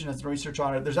Association has done research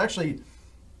on it. There's actually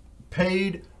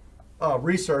paid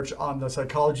research on the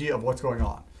psychology of what's going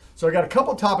on. So I got a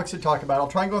couple topics to talk about. I'll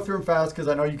try and go through them fast because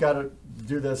I know you got to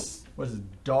do this. What is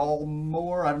it,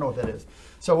 Dalmore? I don't know what that is.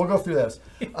 So we'll go through this.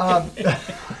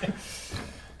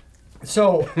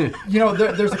 So,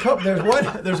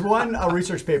 there's one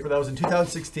research paper that was in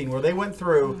 2016 where they went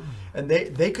through and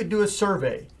they could do a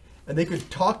survey and they could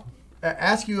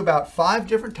ask you about 5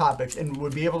 different topics and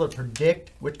would be able to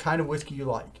predict which kind of whiskey you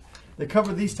like. They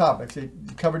covered these topics. They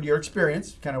covered your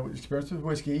experience, kind of experience with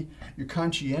whiskey, your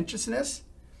conscientiousness,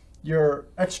 your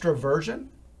extroversion,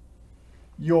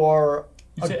 your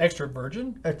You say extra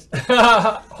virgin?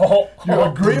 your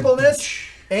agreeableness,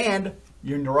 and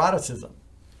your neuroticism.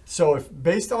 So if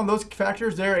based on those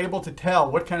factors, they're able to tell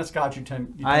what kind of Scotch you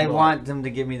tend to I like. want them to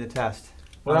give me the test.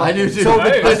 Well, I do too. so- I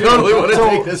totally want to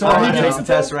take this so one he I'm now. taking the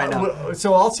test right now.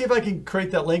 So I'll see if I can create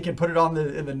that link and put it on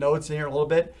in the notes in here a little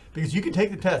bit, because you can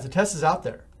take the test. The test is out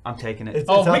there. I'm taking it. It's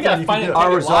Oh, out we there, gotta you find can it. do Our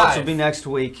Take results live. will be next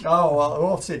week. Oh, well,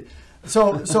 we'll see.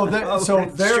 So Sure, once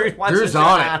Drew's it's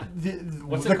on out. it.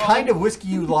 What's the it called? kind of whiskey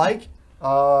you like.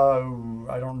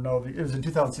 I don't know. It was in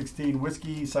 2016.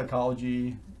 Whiskey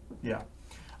psychology. Yeah.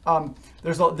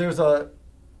 There's a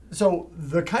so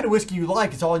the kind of whiskey you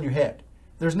like, it's all in your head.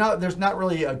 There's not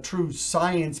really a true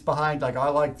science behind, like, I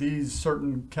like these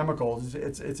certain chemicals.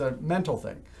 It's a mental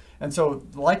thing. And so,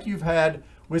 like, you've had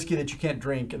whiskey that you can't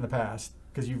drink in the past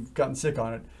because you've gotten sick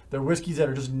on it, there are whiskeys that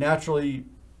are just naturally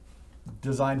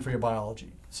designed for your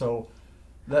biology. So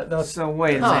that's So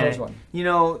wait a that's the minute. first one. You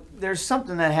know, there's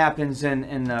something that happens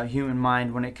in the human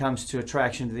mind when it comes to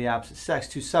attraction to the opposite sex.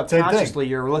 Too subconsciously,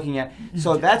 you're looking at.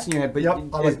 So that's in your head. But Yep,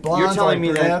 I like blondes, you're I telling like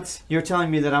me brunettes. that you're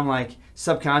telling me that I'm like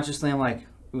subconsciously I'm like,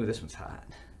 ooh, this one's hot.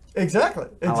 Exactly.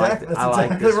 I like That's I like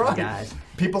exactly this right. one, guys.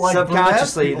 People like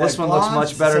Subconsciously, brunettes, this people one like looks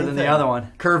blondes, much better same than the thing. other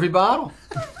one. Curvy bottle.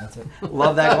 That's it.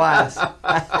 Love that glass. All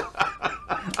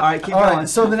right, keep All going. right.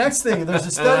 So the next thing, there's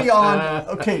a study on.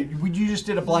 Okay, you just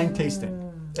did a blind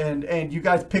tasting, and you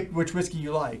guys picked which whiskey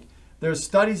you like. There's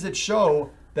studies that show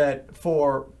that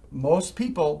for most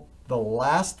people, the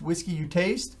last whiskey you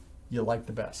taste, you like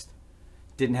the best.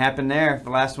 Didn't happen there. The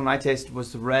last one I tasted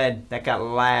was the red. That got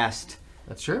last.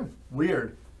 That's true.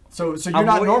 Weird. So you're I'm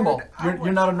not weird. normal.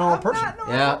 You're not a normal person.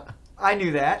 Yeah. I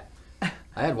knew that. I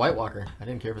had White Walker. I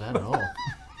didn't care for that at all.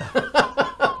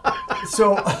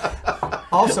 So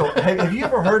also, have you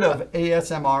ever heard of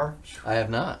ASMR? I have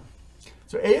not.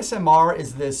 So ASMR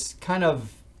is this kind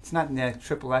of It's not in the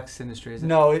XXX industry, is it?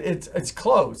 no, it's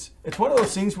close. It's one of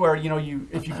those things where if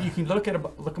you can look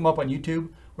them up on YouTube,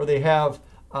 where they have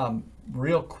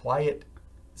real quiet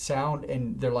sound,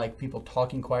 and they're like people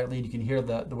talking quietly, and you can hear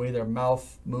the way their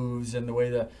mouth moves and the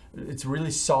way it's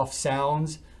really soft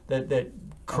sounds that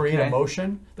create Okay.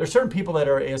 emotion. There's certain people that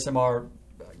are ASMR,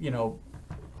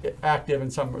 active,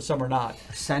 and some are not.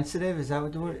 Sensitive? Is that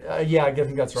what the word? Yeah, I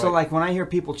think that's right. So like when I hear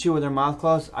people chew with their mouth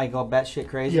closed, I go batshit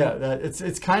crazy. yeah,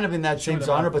 it's kind of in that same with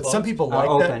their genre, mouth but some closed? people Or like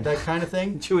open. that kind of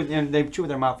thing. They chew with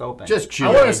their mouth open. Just chew. I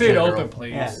want to in see it general. open,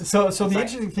 please. Yeah. So the right.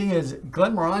 interesting thing is,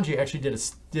 Glenn Morangi actually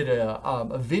did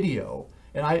a video,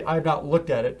 and I've not looked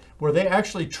at it, where they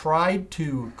actually tried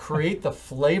to create the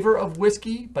flavor of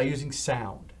whiskey by using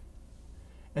sound.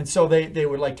 And so they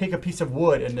would like take a piece of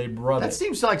wood and they'd rub That it.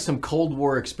 seems like some Cold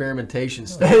War experimentation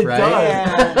stuff, It right?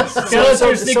 does. Yeah. Tell us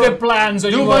your so- secret plans.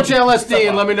 Or Do you a bunch of won't. LSD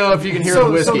and let me know if you can hear the So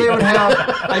whiskey. they would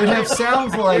have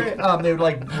sounds like they would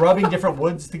like rubbing different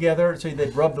woods together. So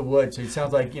they'd rub the wood, so it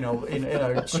sounds like in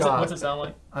a shot. What's it sound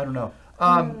like? I don't know.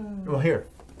 Well, here,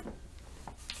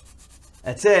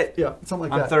 That's it. yeah, something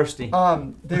like I'm that. thirsty.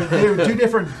 They would do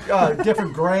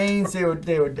different grains.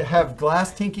 They would have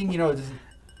glass tinking,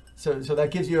 so that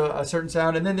gives you a certain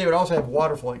sound, and then they would also have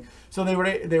water flowing. So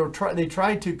they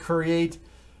tried to create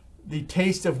the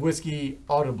taste of whiskey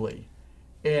audibly,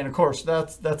 and of course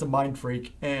that's a mind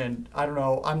freak. And I don't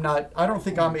know, I don't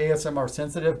think I'm ASMR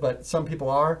sensitive, but some people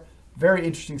are. Very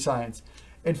interesting science.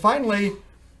 And finally,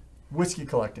 whiskey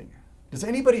collecting. Does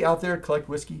anybody out there collect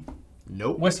whiskey?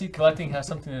 Nope. Whiskey collecting has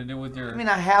something to do with your. I mean,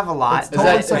 I have a lot. It's but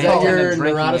totally Is that I haven't your been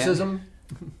drinking it. neuroticism?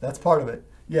 That's part of it.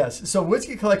 Yes. So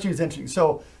whiskey collection is interesting.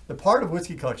 So the part of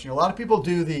whiskey collection, a lot of people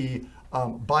do the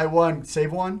buy one,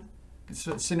 save one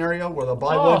scenario, where they'll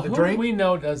buy one to who drink. we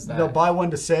know does that? They'll buy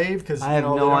one to save because I have they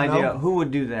no don't idea know. who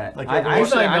would do that. Like I, everyone- Who's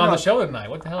not actually, even I on know, the show tonight?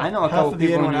 What the hell? I know a Half couple of the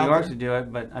people in anyone New out York there. to do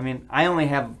it, but I mean, I only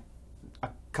have a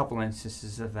couple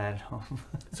instances of that at home.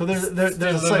 So there's a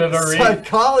Distillery.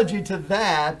 psychology to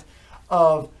that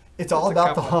of it's all Just a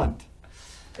about the couple. hunt.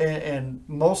 And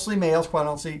mostly males, quite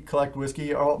honestly, collect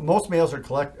whiskey. Or most males are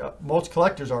most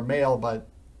collectors are male, but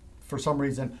for some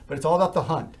reason, but it's all about the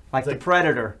hunt. Like It's the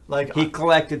Predator. like- he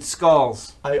collected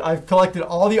skulls. I've collected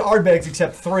all the Ardbegs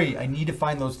except 3. I need to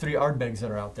find those 3 Ardbegs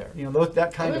that are out there.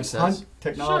 That kind That of makes hunt sense.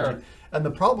 technology. Sure. And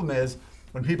the problem is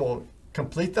when people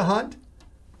complete the hunt,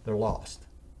 they're lost.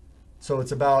 So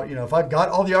it's about, if I've got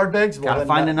all the Ardbegs, well, Gotta then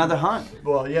find that- another hunt.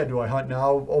 Well, yeah, do I hunt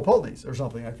now Old Pulteney's or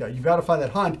something like that? You've got to find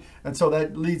that hunt, and so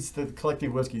that leads to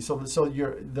collecting whiskey. So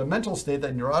the mental state,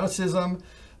 that neuroticism,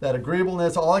 that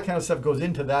agreeableness, all that kind of stuff goes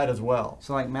into that as well.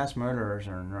 So like mass murderers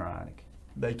are neurotic.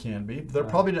 They can be. They're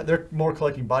probably not, they're more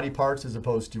collecting body parts as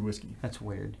opposed to whiskey. That's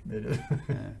weird. It is.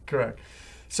 Yeah. Correct.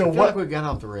 So I feel what? like we got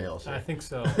off the rails. I think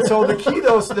so. So the key,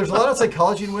 though, so there's a lot of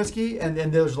psychology in whiskey, and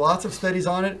there's lots of studies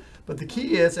on it. But the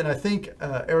key is, and I think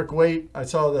Eric Waite, I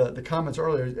saw the comments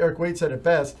earlier. Eric Waite said it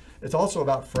best. It's also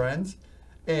about friends,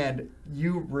 and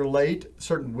you relate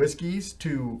certain whiskeys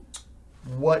to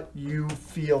what you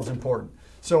feel is important.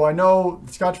 So I know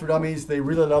Scotch for Dummies, they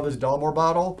really love this Dalmore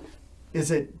bottle.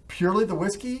 Is it purely the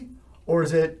whiskey, or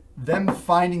is it them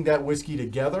finding that whiskey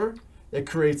together that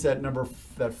creates that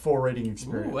that 4 rating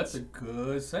experience? Ooh, that's a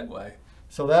good segue.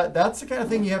 So that's the kind of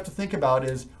thing you have to think about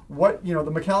is what, the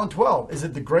Macallan 12, is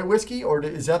it the great whiskey, or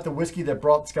is that the whiskey that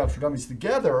brought Scotch for Dummies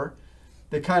together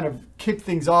that kind of kicked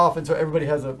things off, and so everybody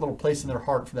has a little place in their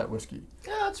heart for that whiskey?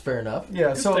 Yeah, that's fair enough.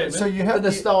 Yeah, so statement. you have The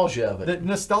nostalgia of it. The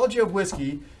nostalgia of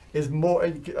whiskey is more,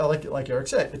 like Eric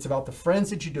said, it's about the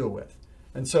friends that you do it with.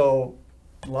 And so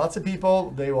lots of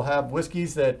people, they will have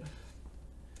whiskeys that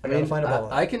I gotta mean, find a bottle.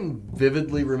 I can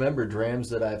vividly remember drams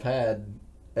that I've had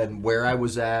and where I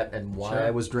was at and why Sure.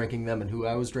 I was drinking them and who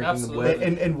I was drinking Absolutely. them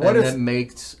with. And what is that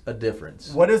makes a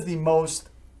difference. what is the most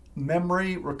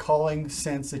memory recalling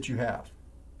sense that you have?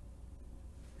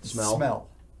 Smell.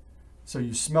 So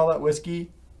you smell that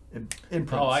whiskey, it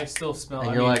imprints. Oh, I still smell.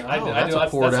 And I you're mean, like, I, oh, I that's do. a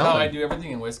pour That's how down. I do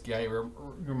everything in whiskey. I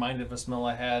reminded of a smell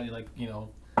I had.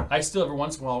 I still every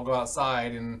once in a while will go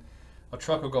outside and a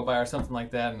truck will go by or something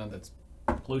like that, and that's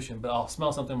pollution. But I'll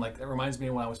smell something like that reminds me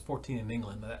of when I was 14 in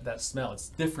England. That smell, it's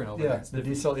different over there. Yeah, It's the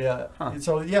different.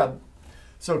 diesel. Yeah.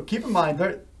 So keep in mind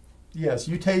that yes,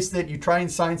 you taste it, you try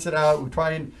and science it out, we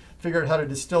try and figure out how to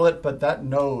distill it, but that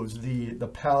nose, the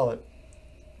palate,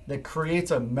 that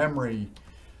creates a memory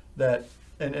that,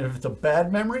 and if it's a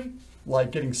bad memory,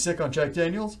 like getting sick on Jack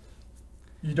Daniels,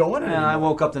 you don't want it. And I anymore.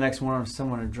 woke up the next morning,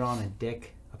 someone had drawn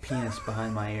a penis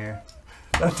behind my ear.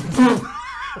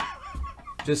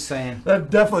 Just saying. That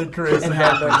definitely creates a It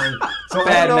bad happens. memory. So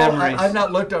Bad I don't know, memories. I've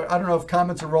not looked. I don't know if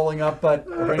comments are rolling up, but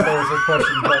or anybody has a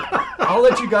question. But I'll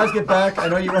let you guys get back. I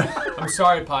know you. I'm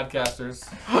sorry, podcasters.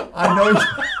 I know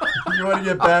you want to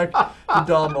get back to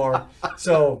Dalmore.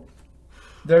 So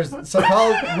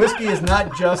whiskey is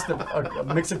not just a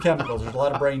mix of chemicals. There's a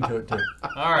lot of brain to it too.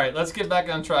 All right, let's get back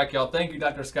on track, y'all. Thank you,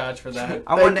 Dr. Scotch, for that.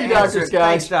 I wanted you, to Dr. answer. Scotch.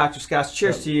 Thanks, Dr. Scotch.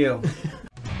 Cheers to you.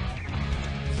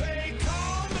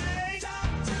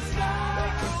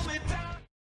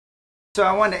 So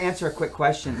I wanted to answer a quick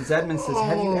question. Zedman says,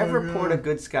 have you ever poured a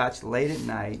good scotch late at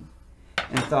night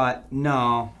and thought,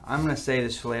 no, I'm going to save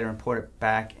this for later and pour it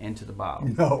back into the bottle?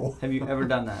 No. Have you ever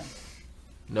done that?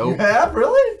 You Nope. have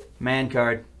really? Man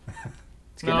card.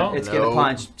 It's getting, No. it's getting No. a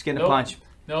punch. It's getting Nope. a punch.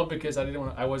 No, because I didn't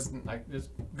want. I wasn't. There's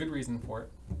good reason for it.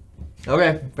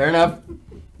 Okay, fair enough.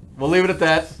 We'll leave it at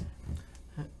that.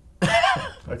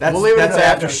 That's, We'll leave it that's at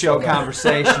that. after show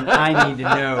conversation. I need to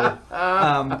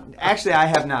know. Actually, I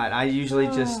have not. I usually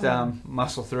just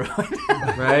muscle through it.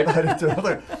 Right? I got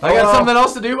well- something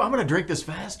else to do. I'm going to drink this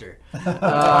faster. All right,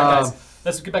 guys.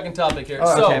 Let's get back in topic here.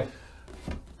 So, okay.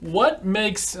 what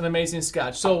makes an amazing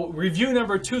scotch? So, review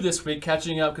number 2 this week,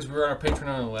 catching up because we were on our Patreon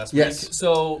only last Yes. week.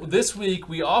 So, this week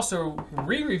we also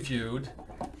re-reviewed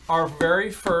our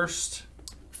very first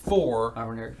 4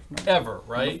 ever,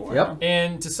 right? Yep.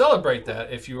 And to celebrate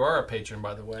that, if you are a patron,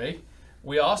 by the way,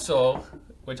 we also,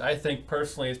 which I think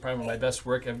personally is probably my best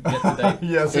work I've yet today.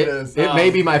 Yes, it is. It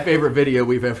may be my favorite video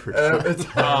we've ever done. If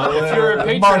you're a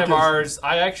patron Marcus. of ours,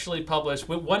 I actually published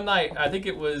one night. I think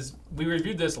it was we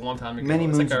reviewed this a long time ago. Many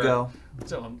It's moons like ago.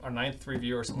 our 9th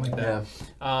review or something like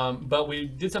that. But we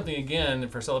did something again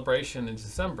for celebration in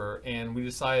December, and we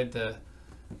decided to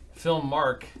film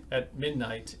Mark at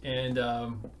midnight, and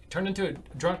it turned into a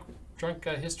drunk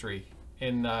history.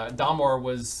 And Dalmore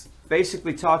was.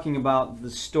 Basically talking about the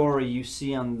story you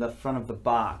see on the front of the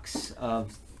box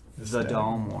of the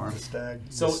Dalmore. The stag.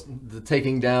 So The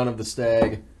taking down of the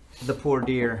stag. The poor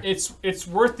deer. it's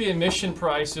worth the admission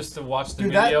price just to watch the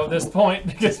Dude, that- video at this point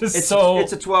because it's It's so a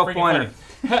 12-pointer.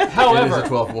 freaking funny. However, It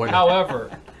is a 12-pointer.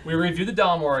 However, we reviewed the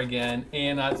Dalmore again,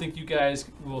 and I think you guys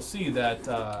will see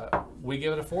that we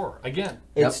give it a 4 again.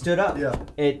 It Yep. stood up. Yeah.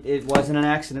 It wasn't an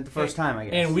accident the first time, I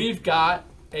guess. And we've got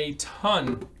a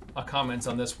ton of comments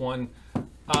on this one.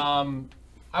 I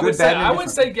Good, would say, bad, and I would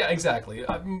say, yeah, exactly.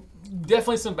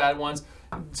 Definitely some bad ones,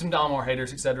 some Dalmore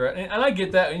haters, etc. And I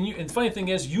get that. And the funny thing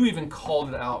is, you even called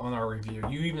it out on our review.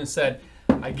 You even said,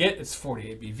 "I get it's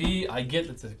 48 BV. I get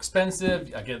it's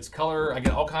expensive. I get its color. I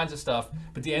get all kinds of stuff.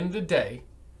 But at the end of the day,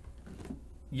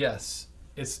 yes,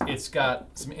 it's got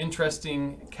some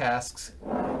interesting casks."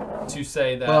 To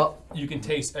say that Well, you can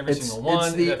taste every it's- single one.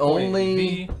 it's the at 48 only-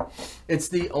 BV. It's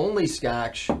the only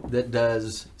scotch that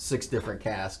does 6 different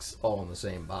casks all in the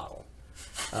same bottle.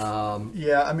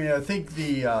 Yeah, I mean, I think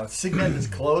the Signet is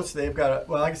close. They've got,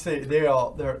 well, like I say, they're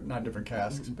not different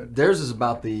casks, but Theirs is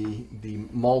about the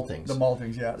maltings. the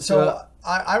maltings, yeah. So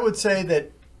I would say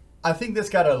that I think this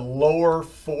got a lower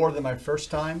 4 than my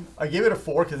first time. I gave it a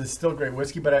 4 because it's still great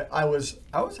whiskey, but I was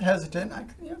hesitant. I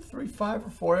could 3, 5, or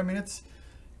 4. I mean,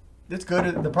 it's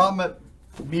good. The problem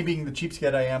me being the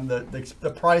cheapskate I am,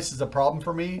 the price is a problem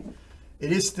for me.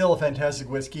 It is still a fantastic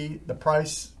whiskey. The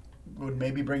price would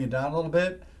maybe bring it down a little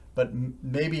bit, but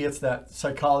maybe it's that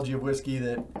psychology of whiskey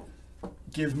that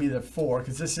gives me the 4.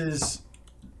 Because this is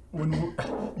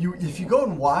if you go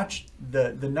and watch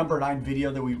the number 9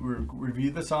 video that we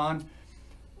reviewed this on,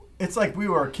 it's like we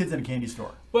were kids in a candy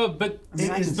store. Well, but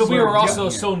It is we were so also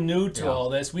good. so new to all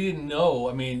this. We didn't know.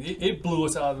 I mean, it blew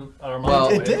us out of our minds. Well,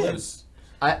 it did. was-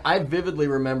 I vividly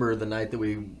remember the night that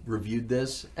we reviewed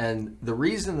this, and the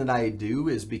reason that I do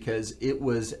is because it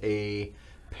was a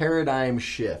paradigm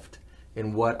shift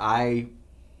in what I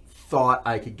thought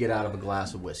I could get out of a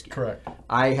glass of whiskey. Correct.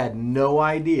 I had no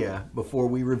idea before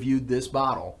we reviewed this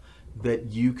bottle that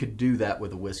you could do that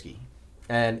with a whiskey.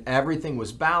 And everything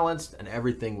was balanced and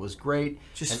everything was great.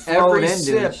 Just and flow every it into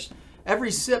sip, it.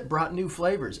 every sip brought new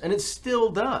flavors, and it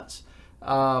still does.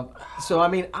 So, I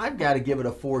mean, I've got to give it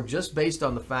a 4 just based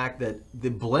on the fact that the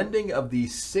blending of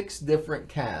these 6 different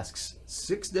casks,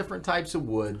 6 different types of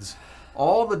woods,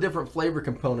 all the different flavor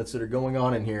components that are going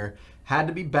on in here had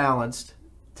to be balanced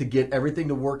to get everything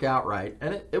to work out right,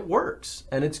 and it works,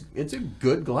 and it's a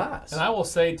good glass. And I will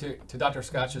say to Dr.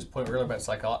 Scotch's point earlier about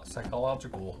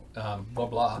psychological blah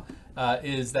blah,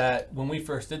 is that when we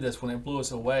first did this, when it blew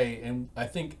us away, and I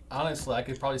think honestly I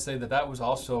could probably say that was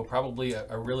also probably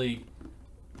a really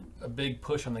big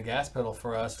push on the gas pedal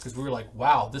for us, because we were like,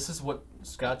 wow, this is what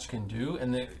Scotch can do,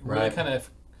 and it really Right. kind of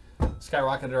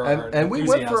skyrocketed our and we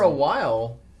went for a enthusiasm.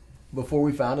 while before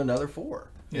we found another 4.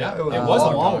 Yeah, Yeah, it was a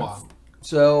long time. while.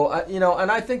 So,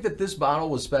 and I think that this bottle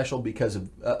was special because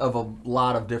of a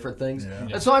lot of different things. Yeah.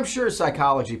 And so I'm sure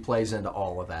psychology plays into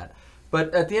all of that.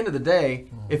 But at the end of the day,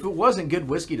 if it wasn't good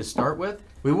whiskey to start with,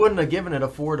 we wouldn't have given it a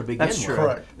 4 to begin That's with. true.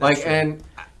 Correct. Like, and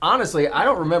honestly, I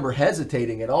don't remember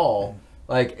hesitating at all.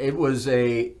 Like, it was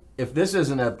if this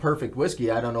isn't a perfect whiskey,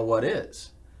 I don't know what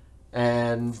is.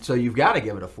 And so you've got to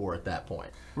give it a 4 at that point.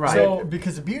 Right. So-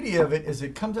 Because the beauty of it is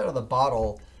it comes out of the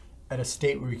bottle at a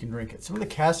state where you can drink it. Some of the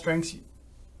cask strengths,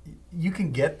 you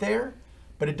can get there,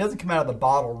 but it doesn't come out of the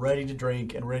bottle ready to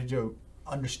drink and ready to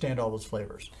understand all those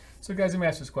flavors. So guys, let me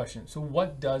ask this question. So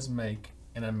what does make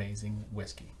an amazing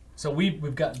whiskey? So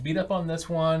we've gotten beat up on this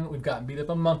one. We've gotten beat up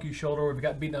on Monkey Shoulder. We've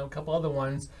got beaten up on a couple other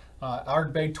ones.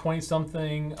 Ardbeg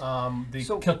 20-something. The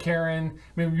So- Kilkerran. I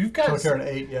mean, you've got Kilkerran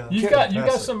 8, yeah. you've got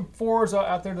Fantastic. some 4s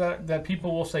out there that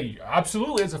people will say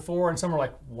absolutely it's a 4, and some are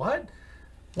like, what?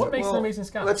 What makes an Well, amazing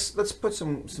Scotch? Let's put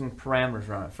some parameters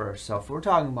around it first. So if we're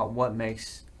talking about what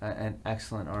makes an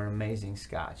excellent or an amazing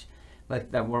Scotch,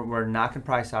 like that, we're knocking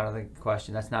price out of the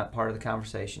question. That's not part of the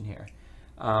conversation here.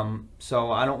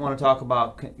 So I don't want to talk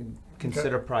about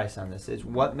consider price on this. It's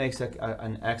what makes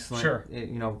an excellent Sure.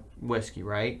 Whiskey,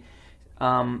 right?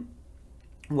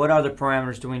 What other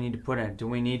parameters do we need to put in? Do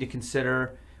we need to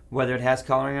consider whether it has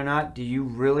coloring or not? Do you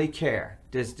really care?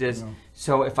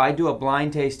 So if I do a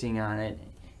blind tasting on it,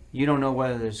 you don't know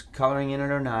whether there's coloring in it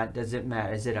or not. Does it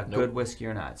matter? Is it a good whiskey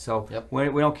or not? So Yep.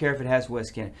 we don't care if it has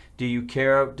whiskey in it. Do you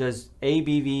care? Does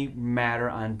ABV matter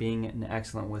on being an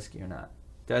excellent whiskey or not?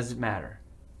 Does it matter?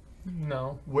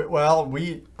 no. Well,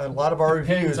 a lot of our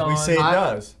Depends reviews, we say it on-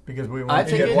 does because we I want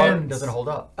to think get it one depends. doesn't hold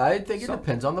up. I think it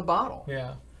depends on the bottle.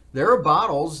 Yeah. There are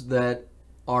bottles that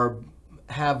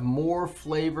have more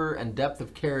flavor and depth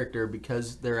of character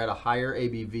because they're at a higher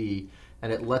ABV,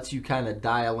 and it lets you kind of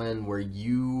dial in where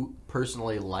you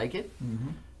personally like it.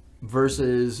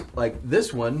 Versus like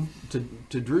this one,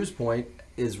 to Drew's point,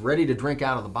 is ready to drink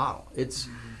out of the bottle. It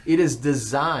is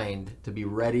designed to be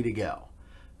ready to go.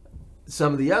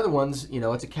 Some of the other ones,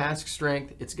 it's a cask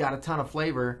strength, it's got a ton of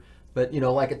flavor, but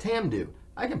like a Tamdu,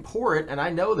 I can pour it and I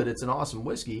know that it's an awesome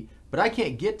whiskey, but I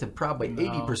can't get to probably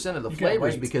 80% of the You can't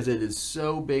flavors wait. because it is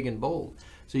so big and bold.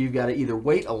 So you've got to either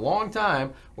wait a long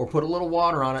time or put a little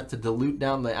water on it to dilute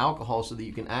down the alcohol so that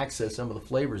you can access some of the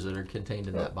flavors that are contained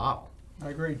in that bottle. I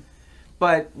agree.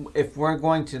 But if we're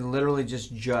going to literally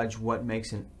just judge what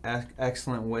makes an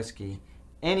excellent whiskey,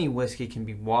 any whiskey can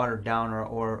be watered down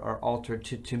or altered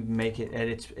to make it at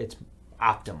its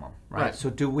optimum, right? Right.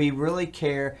 So do we really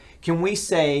care? Can we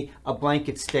say a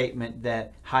blanket statement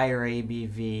that higher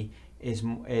ABV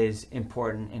is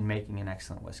important in making an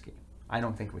excellent whiskey? I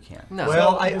don't think we can. No.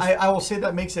 Well, So I will say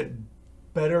that makes it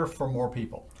better for more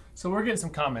people. So we're getting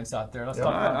some comments out there. Let's Yeah.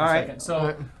 talk about it for a All right. second.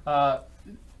 So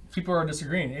people are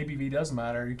disagreeing. ABV does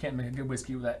matter. You can't make a good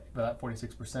whiskey with that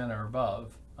 46% or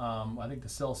above. I think the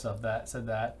Sill said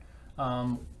that.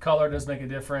 Color does make a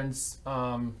difference.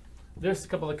 There's a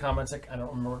couple of comments. I don't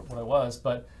remember what it was,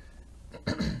 but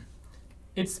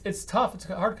it's tough. It's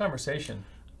a hard conversation.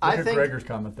 Look I at think Gregor's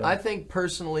comment there. I think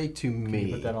personally, to Can you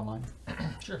me, put that online?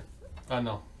 Sure.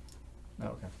 No. Oh,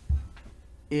 okay.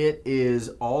 it is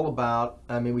all about.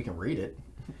 I mean, we can read it.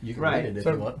 You can Right. read it if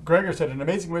So you want. Gregor said, an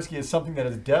amazing whiskey is something that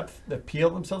has depth that peel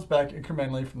themselves back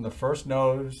incrementally from the first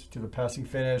nose to the passing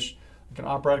finish, like an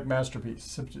operatic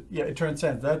masterpiece. Yeah, it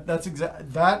transcends. That's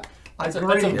exact. That I That's a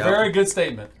agree. very good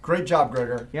statement. Great job,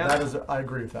 Gregor. Yeah. That is. I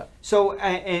agree with that. So,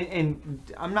 and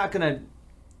I'm not gonna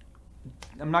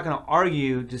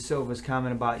argue De Silva's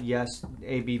comment about yes,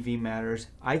 ABV matters.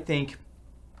 I think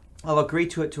I'll agree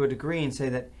to it to a degree and say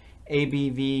that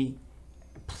ABV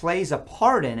plays a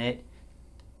part in it,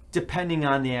 depending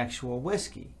on the actual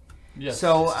whiskey. Yes.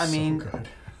 So I mean, good.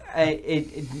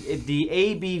 the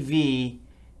ABV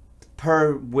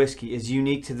per whiskey is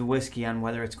unique to the whiskey on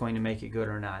whether it's going to make it good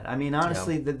or not. I mean,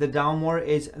 honestly, the Dalmore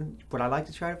is. Would I like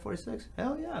to try it at 46?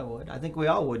 Hell yeah, I would. I think we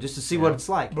all would, just to see what it's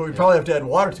like. But we probably have to add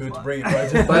water to it to bring it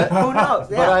right. But Who knows?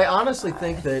 But I honestly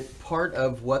think that part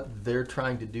of what they're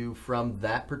trying to do from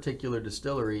that particular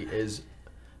distillery is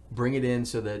bring it in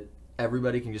so that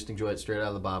everybody can just enjoy it straight out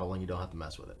of the bottle and you don't have to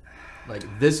mess with it.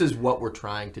 Like, this is what we're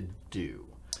trying to do.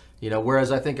 You know,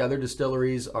 whereas I think other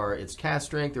distilleries it's cask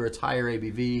strength or it's higher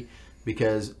ABV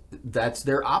because that's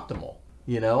their optimal.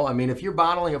 You know, I mean, if you're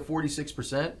bottling at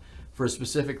 46% for a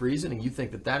specific reason and you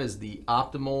think that that is the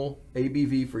optimal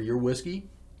ABV for your whiskey,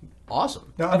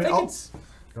 awesome. No, I mean, think it's.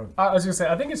 I was gonna say.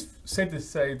 I think it's safe to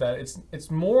say that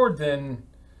it's more than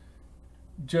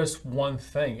just one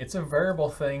thing. It's a variable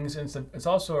things, and it's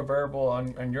also a variable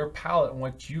on your palate and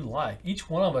what you like. Each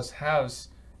one of us has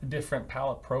a different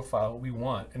palate profile we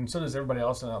want, and so does everybody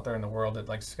else out there in the world that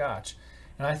likes Scotch.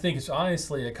 And I think it's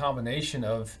honestly a combination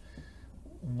of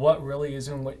what really is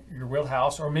in your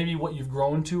wheelhouse, or maybe what you've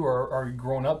grown to or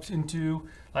grown up into.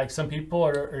 Like some people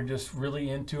are just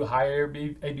really into higher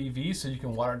ABV, so you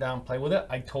can water it down and play with it.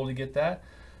 I totally get that.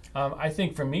 I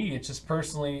think for me, it's just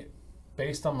personally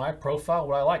based on my profile,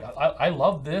 what I like. I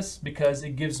love this because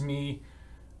it gives me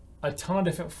a ton of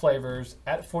different flavors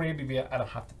at 40 ABV. I don't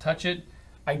have to touch it.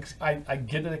 I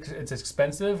get that it's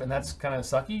expensive and that's kind of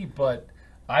sucky, but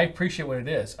I appreciate what it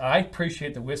is. I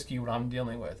appreciate the whiskey, what I'm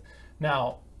dealing with.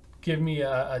 Now, give me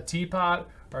a teapot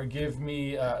or give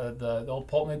me the old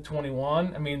Poltman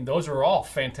 21. I mean, those are all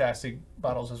fantastic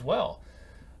bottles as well.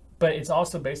 But it's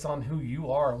also based on who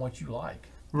you are and what you like.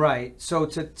 Right. So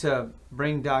to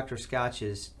bring Dr.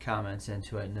 Scotch's comments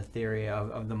into it and the theory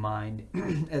of the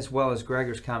mind, as well as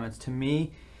Gregor's comments, to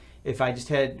me, if I just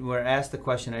were asked the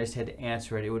question, I just had to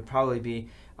answer it, it would probably be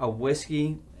a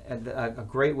whiskey. A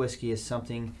great whiskey is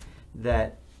something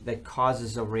that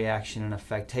causes a reaction and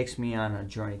effect, takes me on a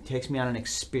journey, takes me on an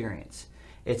experience.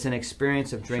 It's an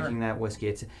experience of drinking that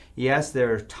whiskey. Yes,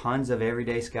 there are tons of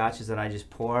everyday scotches that I just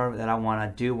pour that I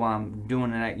want to do while I'm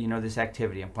doing this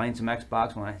activity. I'm playing some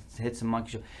Xbox when I hit some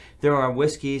monkey show. There are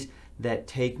whiskeys that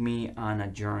take me on a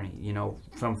journey,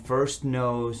 from first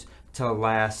nose to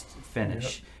last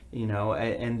finish.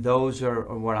 And those are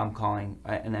what I'm calling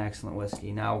an excellent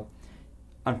whiskey. Now,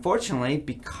 unfortunately,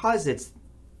 because it's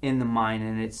in the mind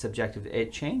and it's subjective,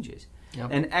 it changes.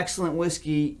 Yep. An excellent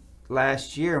whiskey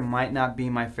last year might not be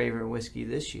my favorite whiskey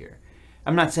this year.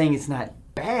 I'm not saying it's not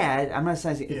bad. I'm not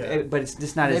saying, but it's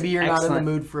just not Maybe as you're excellent. not in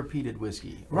the mood for a peated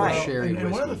whiskey or Right. a sherry and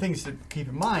whiskey. one of the things to keep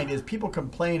in mind is people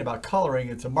complain about coloring.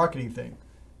 It's a marketing thing.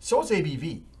 So is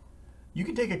ABV. You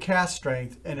can take a cask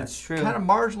strength and That's it's true. kind of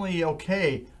marginally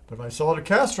okay, but if I sell it at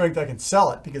cask strength, I can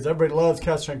sell it because everybody loves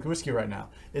cask strength whiskey right now.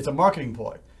 It's a marketing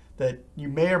ploy that you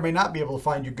may or may not be able to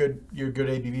find your good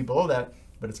ABV below that,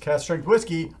 but it's cask strength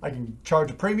whiskey. I can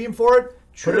charge a premium for it.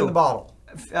 Put it in the bottle.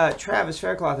 Travis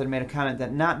Faircloth had made a comment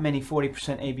that not many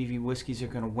 40% ABV whiskeys are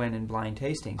going to win in blind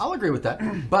tastings. I'll agree with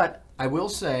that. But I will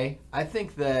say, I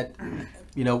think that,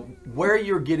 where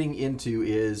you're getting into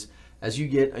is, as you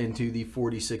get into the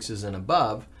 46s and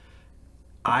above,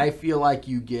 I feel like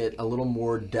you get a little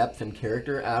more depth and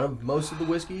character out of most of the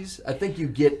whiskeys. I think you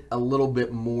get a little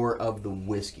bit more of the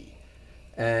whiskey.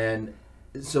 And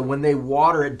so when they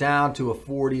water it down to a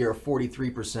 40 or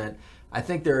 43%, I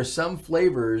think there are some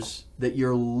flavors that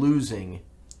you're losing.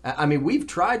 I mean, we've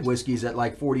tried whiskeys at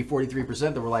like 40, 43%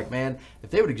 that we're like, man,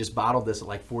 if they would have just bottled this at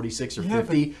like 46 or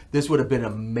 50, this would have been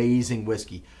amazing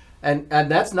whiskey. And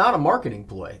that's not a marketing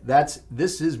ploy.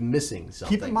 This is missing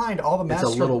something. Keep in mind all the master.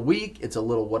 It's a little weak. It's a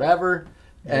little whatever.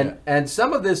 And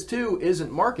some of this too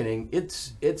isn't marketing.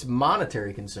 It's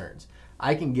monetary concerns.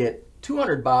 I can get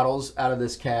 200 bottles out of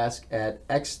this cask at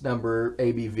X number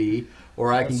ABV,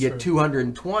 or I can get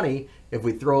 220 if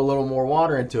we throw a little more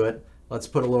water into it. Let's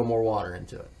put a little more water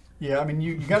into it. Yeah, I mean,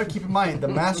 you got to keep in mind the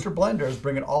master blenders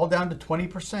bring it all down to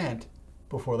 20%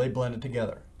 before they blend it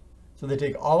together. So they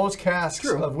take all those casks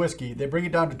of whiskey, they bring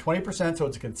it down to 20%, so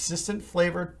it's a consistent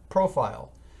flavor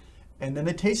profile. and then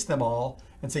they taste them all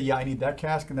and say, yeah, I need that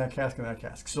cask and that cask and that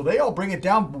cask. So they all bring it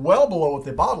down well below what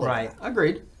they bottle it Right. at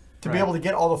Agreed. to be able to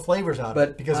get all the flavors out of But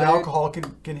it, because I- alcohol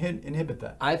can inhibit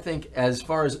that. I think as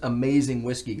far as amazing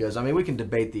whiskey goes, I mean, we can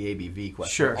debate the ABV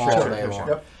question Sure, all sure, day sure, long. sure.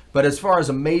 Yep. But as far as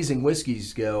amazing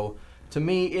whiskeys go, to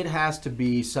me, it has to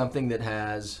be something that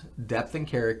has depth and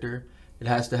character. It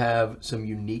has to have some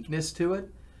uniqueness to it.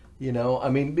 You know, I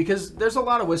mean, because there's a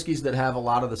lot of whiskeys that have a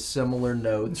lot of the similar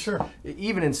notes. Sure.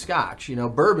 Even in Scotch, you know,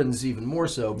 bourbon's even more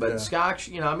so. But Yeah. Scotch,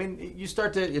 you know, I mean, you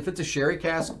start to, if it's a sherry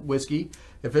cask whiskey,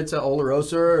 if it's a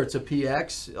Oloroso or it's a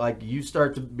PX, like you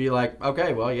start to be like,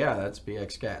 okay, well, yeah, that's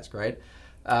PX cask, right?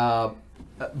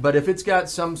 But if it's got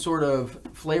some sort of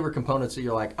flavor components that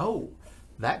you're like, oh,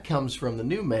 that comes from the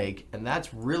new make, and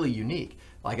that's really unique,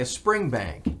 like a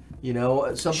Springbank, you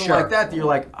know, something Sure. like that you're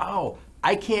like, oh,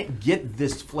 I can't get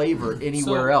this flavor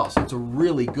anywhere else. It's a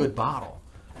really good bottle.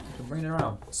 So bring it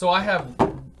around. So I have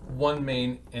one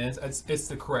main, and it's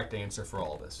the correct answer for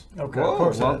all of this. Okay, Whoa, of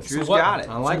course well, it is. Drew's what- got it.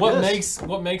 I like what this.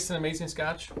 makes an amazing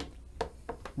Scotch?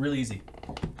 Really easy.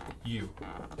 You.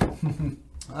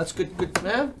 That's good. Good.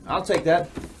 Yeah. I'll take that.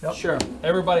 Yep. Sure.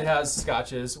 Everybody has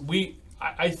scotches.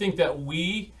 I think that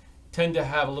we tend to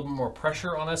have a little bit more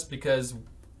pressure on us because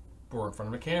we're in front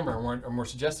of a camera and we're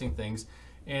suggesting things,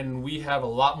 and we have a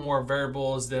lot more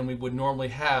variables than we would normally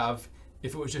have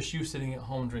if it was just you sitting at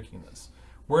home drinking this.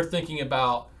 We're thinking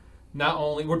about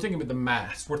we're thinking about the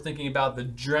mass. We're thinking about the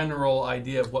general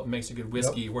idea of what makes a good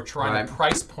whiskey. We're trying Right. to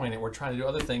price point it. We're trying to do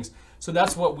other things. So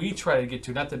that's what we try to get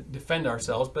to, not to defend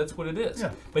ourselves, but that's what it is.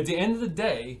 Yeah. But at the end of the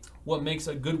day, what makes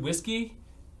a good whiskey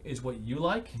is what you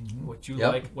like, what you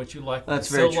Yep. like, what you like.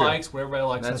 That's what very Sil true. likes, what everybody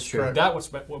likes. That's true. correct.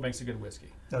 That's what makes a good whiskey.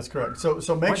 That's correct. So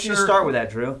Why make don't sure you start with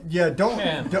that, Drew? Yeah,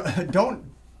 Man. don't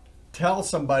tell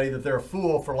somebody that they're a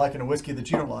fool for liking a whiskey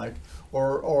that you don't like,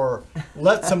 or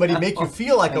let somebody make you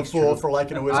feel like a Thanks, fool Drew. for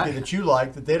liking a whiskey that you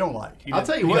like that they don't like. I'll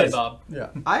tell you go what. ahead, Bob. Yeah.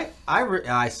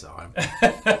 I saw him.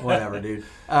 Whatever, dude.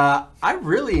 I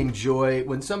really enjoy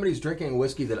when somebody's drinking a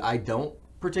whiskey that I don't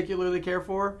particularly care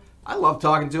for. I love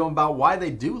talking to them about why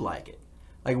they do like it.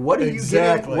 Like, what are you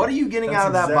getting? What are you getting That's out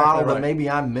of that exactly bottle that right. maybe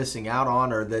I'm missing out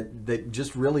on, or that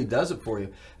just really does it for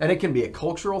you? And it can be a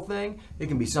cultural thing. It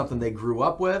can be something they grew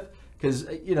up with. Because,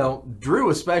 you know, Drew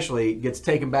especially gets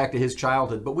taken back to his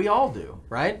childhood, but we all do,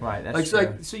 right? Right, that's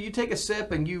like, true. So you take a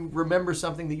sip and you remember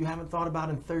something that you haven't thought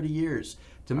about in 30 years.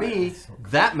 To me,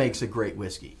 that makes a great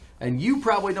whiskey. And you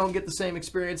probably don't get the same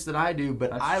experience that I do,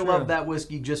 but That's I true. love that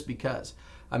whiskey just because.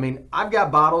 I mean, I've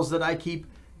got bottles that I keep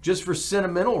just for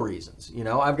sentimental reasons. You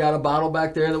know, I've got a bottle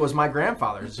back there that was my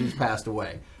grandfather's who's passed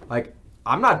away. Like,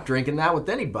 I'm not drinking that with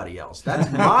anybody else.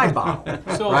 That's my bottle,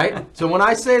 So- right? So when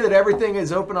I say that everything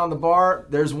is open on the bar,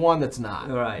 there's one that's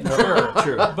not. All right. Sure,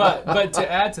 True. But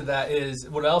to add to that is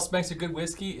what else makes a good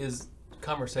whiskey is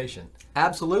conversation.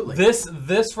 Absolutely.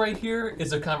 This right here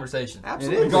is a conversation.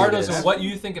 Absolutely. Regardless it is. of what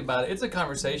you think about it, it's a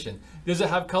conversation. Does it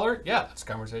have color? Yeah, it's a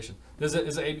conversation. Is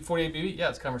it 48 BB? Yeah,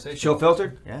 it's a conversation. Chill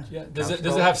filtered? Yeah. Yeah. Does it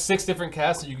have 6 different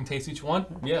casts that you can taste each one?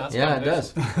 Yeah, that's a Yeah, it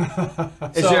conversation.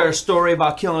 does. Is So- there a story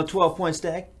about killing a 12-point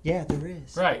stack? Yeah, there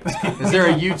is. Right. Is there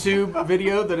a YouTube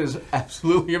video that is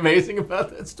absolutely amazing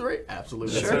about that story?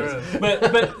 Absolutely. Sure.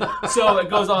 But so it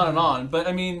goes on and on. But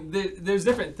I mean, there's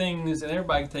different things, and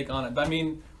everybody can take on it. But I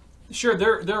mean, sure,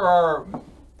 there are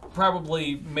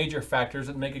probably major factors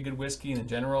that make a good whiskey in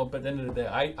general. But at the end of the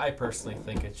day, I personally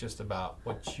think it's just about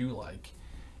what you like,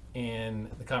 and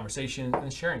the conversation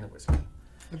and sharing the whiskey.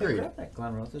 Agreed. Grab that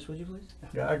Glenrothes, would you please?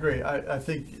 Yeah, I agree. I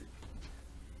think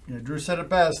Drew said it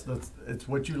best. It's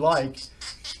what you like,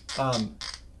 and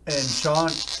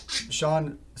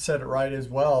Sean said it right as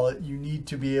well. You need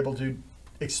to be able to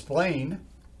explain,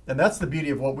 and that's the beauty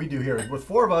of what we do here. With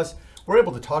 4 of us, we're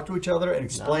able to talk to each other and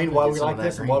explain I'm why gonna we get some like of that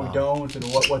this and why we green don't, and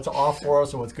what's off for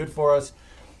us and what's good for us.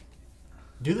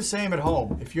 Do the same at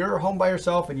home. If you're home by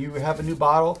yourself and you have a new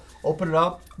bottle, open it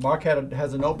up. Mark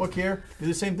has a notebook here. Do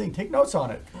the same thing. Take notes on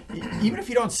it. Even if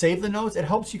you don't save the notes, it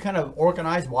helps you kind of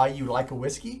organize why you like a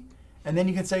whiskey. And then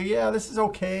you can say, yeah, this is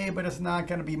okay, but it's not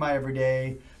going to be my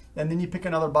everyday. And then you pick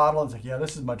another bottle and it's like, yeah,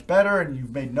 this is much better. And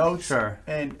you've made notes. Sure.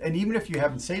 And even if you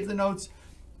haven't saved the notes,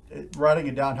 writing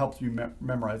it down helps you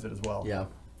memorize it as well. Yeah.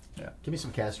 Yeah. Give me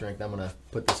some cast strength. I'm going to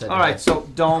put this in. All right, so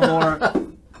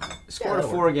Dalmore, score Yeah, to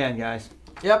 4 again, guys.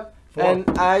 Yep. 4.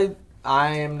 And I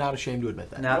am not ashamed to admit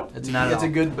that. No, It's not at a all.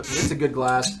 good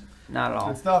glass. Not at all.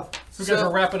 Good stuff. So guys,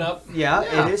 we're wrapping up. Yeah,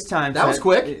 Yeah. it is time. That was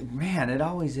quick. Man, it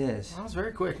always is. That was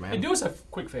very quick, man. Hey, do us a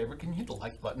quick favor. Can you hit the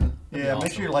like button? That'd be Yeah, awesome.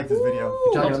 make sure you like this video.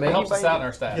 Talking Helps, to me? helps us out in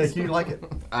our stats. Yeah, can you like it?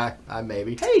 I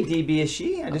maybe. Hey, DB, is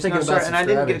she? I just thinking noticed about her, and I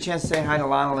didn't get a subscribing. chance to say hi to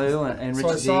Lana Lou and So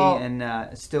I Rich Z saw-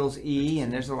 and Stills E,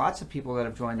 and there's lots of people that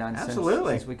have joined on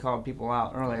Absolutely. since we called people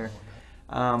out earlier.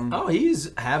 Oh, he's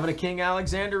having a King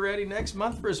Alexander ready next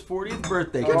month for his 40th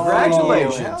birthday. Oh,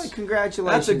 Congratulations. Hell,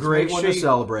 congratulations. That's a great Make one sure to you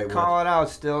celebrate with. Call it out,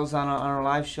 Stills, on our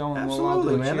live show, and we'll all do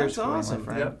Absolutely, a man. cheers That's for you, my awesome.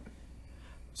 friend. Yep.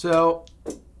 So,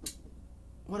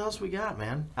 what else we got,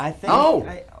 man? I think.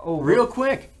 Oh, real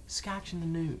quick, Scotch in the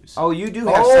news. Oh, you do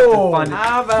have Oh, something fun.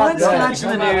 how about Fun that? Scotch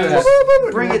in the How about news. that?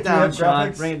 Bring Do it you down, have Sean.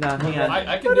 graphics? Bring it down. Hang on.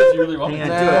 I can do it if you really want me Hang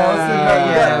to. on. Yeah,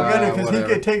 Yeah, we gotta, because he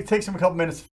whatever. could take him a couple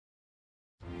minutes.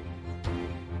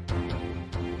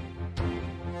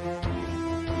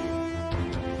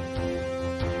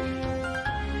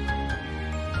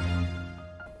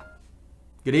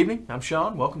 Good evening. I'm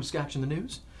Sean. Welcome to Scotch in the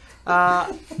News.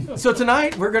 So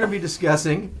tonight we're going to be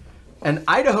discussing an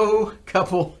Idaho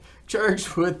couple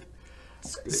charged with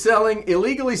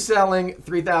illegally selling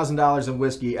 $3,000 in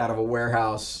whiskey out of a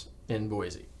warehouse in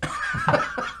Boise.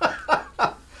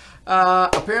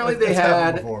 Apparently they It's happened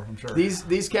had before, I'm sure.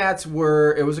 these cats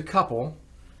were. It was a couple.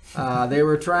 They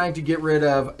were trying to get rid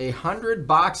of 100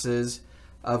 boxes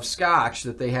of scotch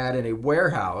that they had in a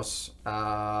warehouse.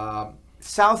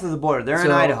 South of the border. They're in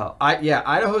So, Idaho.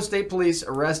 Idaho State Police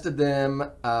arrested them,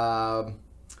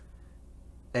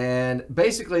 and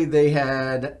basically they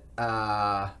had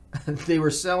they were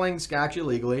selling scotch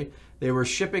illegally. They were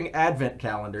shipping advent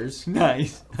calendars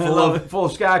Nice. full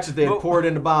of scotch that they had poured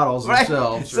into bottles Right.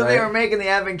 themselves. So right? they were making the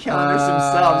advent calendars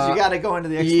themselves. You got to go into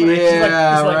the explanation.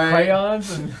 Yeah, It's like right.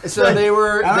 crayons and So they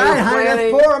were All right, honey,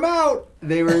 planning. let's pour them out.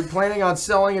 They were planning on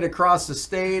selling it across the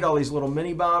state. All these little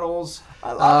mini bottles.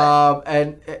 I love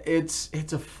And it's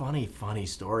a funny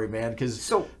story, man. Because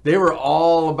So- they were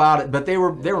all about it, but they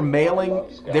were mailing.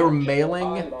 They were I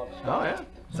mailing. love Oh yeah.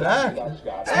 Zach. Scotch.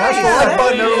 Smash the Yeah, like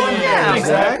button, everyone. Yeah, Zach.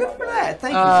 Zach. Good for that.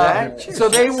 Thank you, Zach. Cheers. So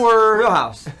they were Real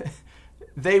House.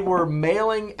 they were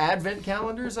mailing advent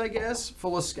calendars, I guess,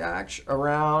 full of scotch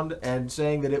around and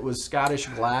saying that it was Scottish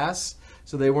glass.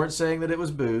 So they weren't saying that it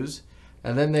was booze.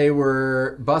 And then they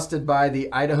were busted by the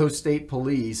Idaho State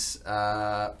Police,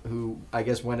 who I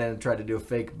guess went in and tried to do a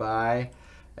fake buy.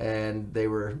 And they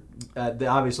were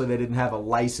obviously they didn't have a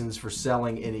license for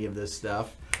selling any of this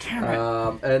stuff.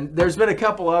 And there's been a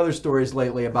couple other stories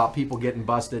lately about people getting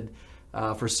busted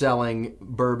for selling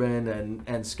bourbon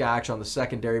and scotch on the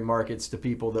secondary markets to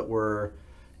people that were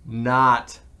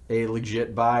not a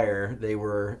legit buyer. They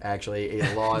were actually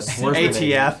a law enforcement agent.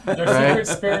 ATF. their Right. secret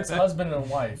spirits, husband and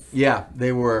wife. Yeah,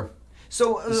 they were.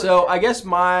 So, So I guess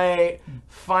my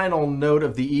final note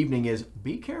of the evening is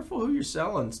be careful who you're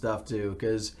selling stuff to,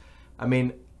 because I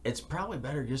mean it's probably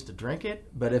better just to drink it.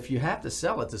 But if you have to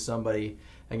sell it to somebody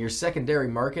and you're secondary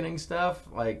marketing stuff,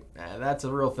 like that's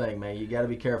a real thing, man. You got to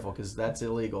be careful because that's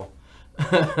illegal.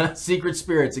 Secret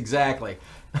spirits, exactly.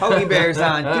 Hoagie Bear's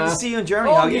on. Good to see you in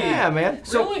Germany, Oh Hoagie. yeah, man.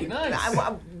 Really nice.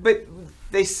 But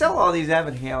they sell all these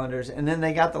advent calendars, and then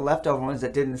they got the leftover ones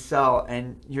that didn't sell.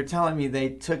 And you're telling me they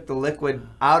took the liquid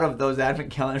out of those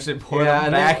advent calendars and poured Yeah, them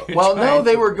and back? then, well, no,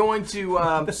 they were going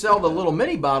to sell the little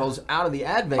mini bottles out of the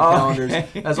advent calendars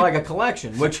Okay. as like a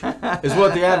collection, which is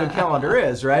what the advent calendar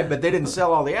is, right? But they didn't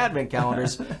sell all the advent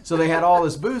calendars, so they had all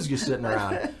this booze just sitting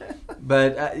around.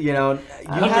 But you know, you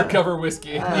have, Undercover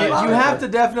whiskey. you have to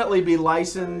definitely be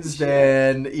licensed,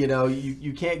 and you know,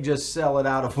 you can't just sell it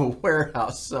out of a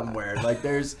warehouse somewhere. Like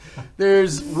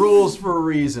there's rules for a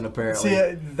reason, apparently.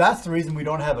 See, that's the reason we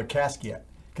don't have a cask yet,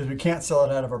 because we can't sell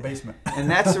it out of our basement. And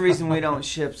that's the reason we don't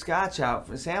ship scotch out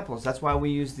for samples. That's why we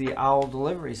use the OWL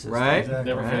delivery system. Right? Exactly.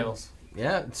 Never Right. fails.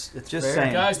 Yeah, it's Just fair.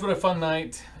 saying. Guys, what a fun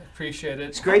night. Appreciate it.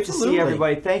 It's great to Absolutely. see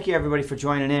everybody. Thank you, everybody, for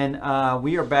joining in.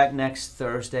 We are back next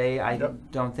Thursday. I Yep.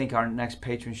 don't think our next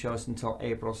patron show is until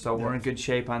April, so we're Yep. in good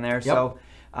shape on there. So,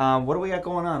 what do we got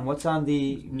going on? What's on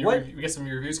the what? We got some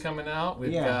reviews coming out.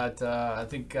 We've Yeah. got, I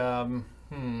think,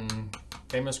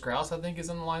 Famous Grouse, I think, is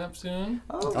in the lineup soon.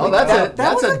 Oh,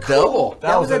 that's a double.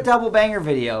 That was a double banger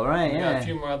video, right? We got a Yeah.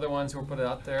 few more other ones we'll put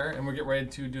out there, and we'll get ready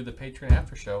to do the Patreon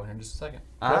after show in just a second.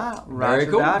 Ah, Very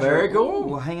Roger cool, Dodger. very cool.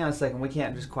 Well, hang on a second. We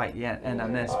can't just quite yet end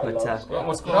on this, but Well,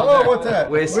 what's going on Hello, there? what's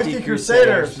that? Whiskey Crusaders.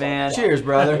 Crusaders, man. Cheers,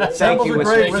 brother. Thank Samples you, are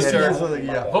Whiskey great. Crusaders. Whiskey is,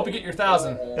 yeah. Hope you get your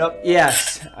 1,000. Yep.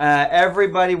 Yes.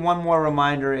 Everybody, one more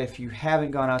reminder. If you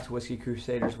haven't gone out to Whiskey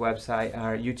Crusaders website,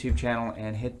 our YouTube channel,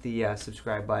 and hit the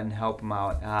subscribe button, help them out.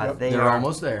 Yep. They're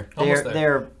almost there. Almost there.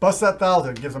 They're Bust that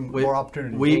 1,000, gives them We- more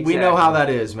opportunity. We know how that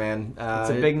is, man.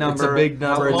 It's a big number. It's a big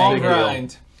number. It's a It's a long big deal.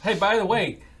 grind. Hey, by the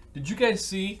way, did you guys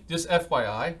see, just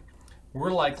FYI,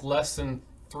 we're like less than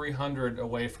 300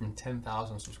 away from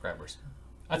 10,000 subscribers.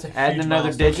 That's a huge Add another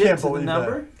milestone. digit Can't to the believe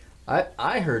number.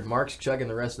 I heard Mark's chugging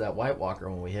the rest of that White Walker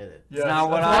when we hit it. Yes, not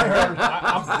what that's I heard.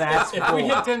 That's If we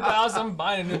hit 10,000, I'm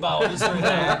buying a new bottle just for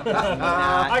that.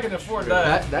 I can afford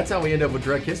that. That's how we end up with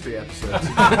drug history episodes. All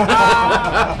right,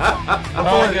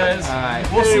 guys. All right.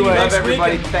 We'll see you Love next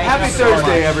everybody. week. Thank Happy you so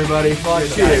Thursday, much. everybody.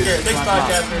 Take Cheers. care. Thanks,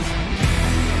 podcasters.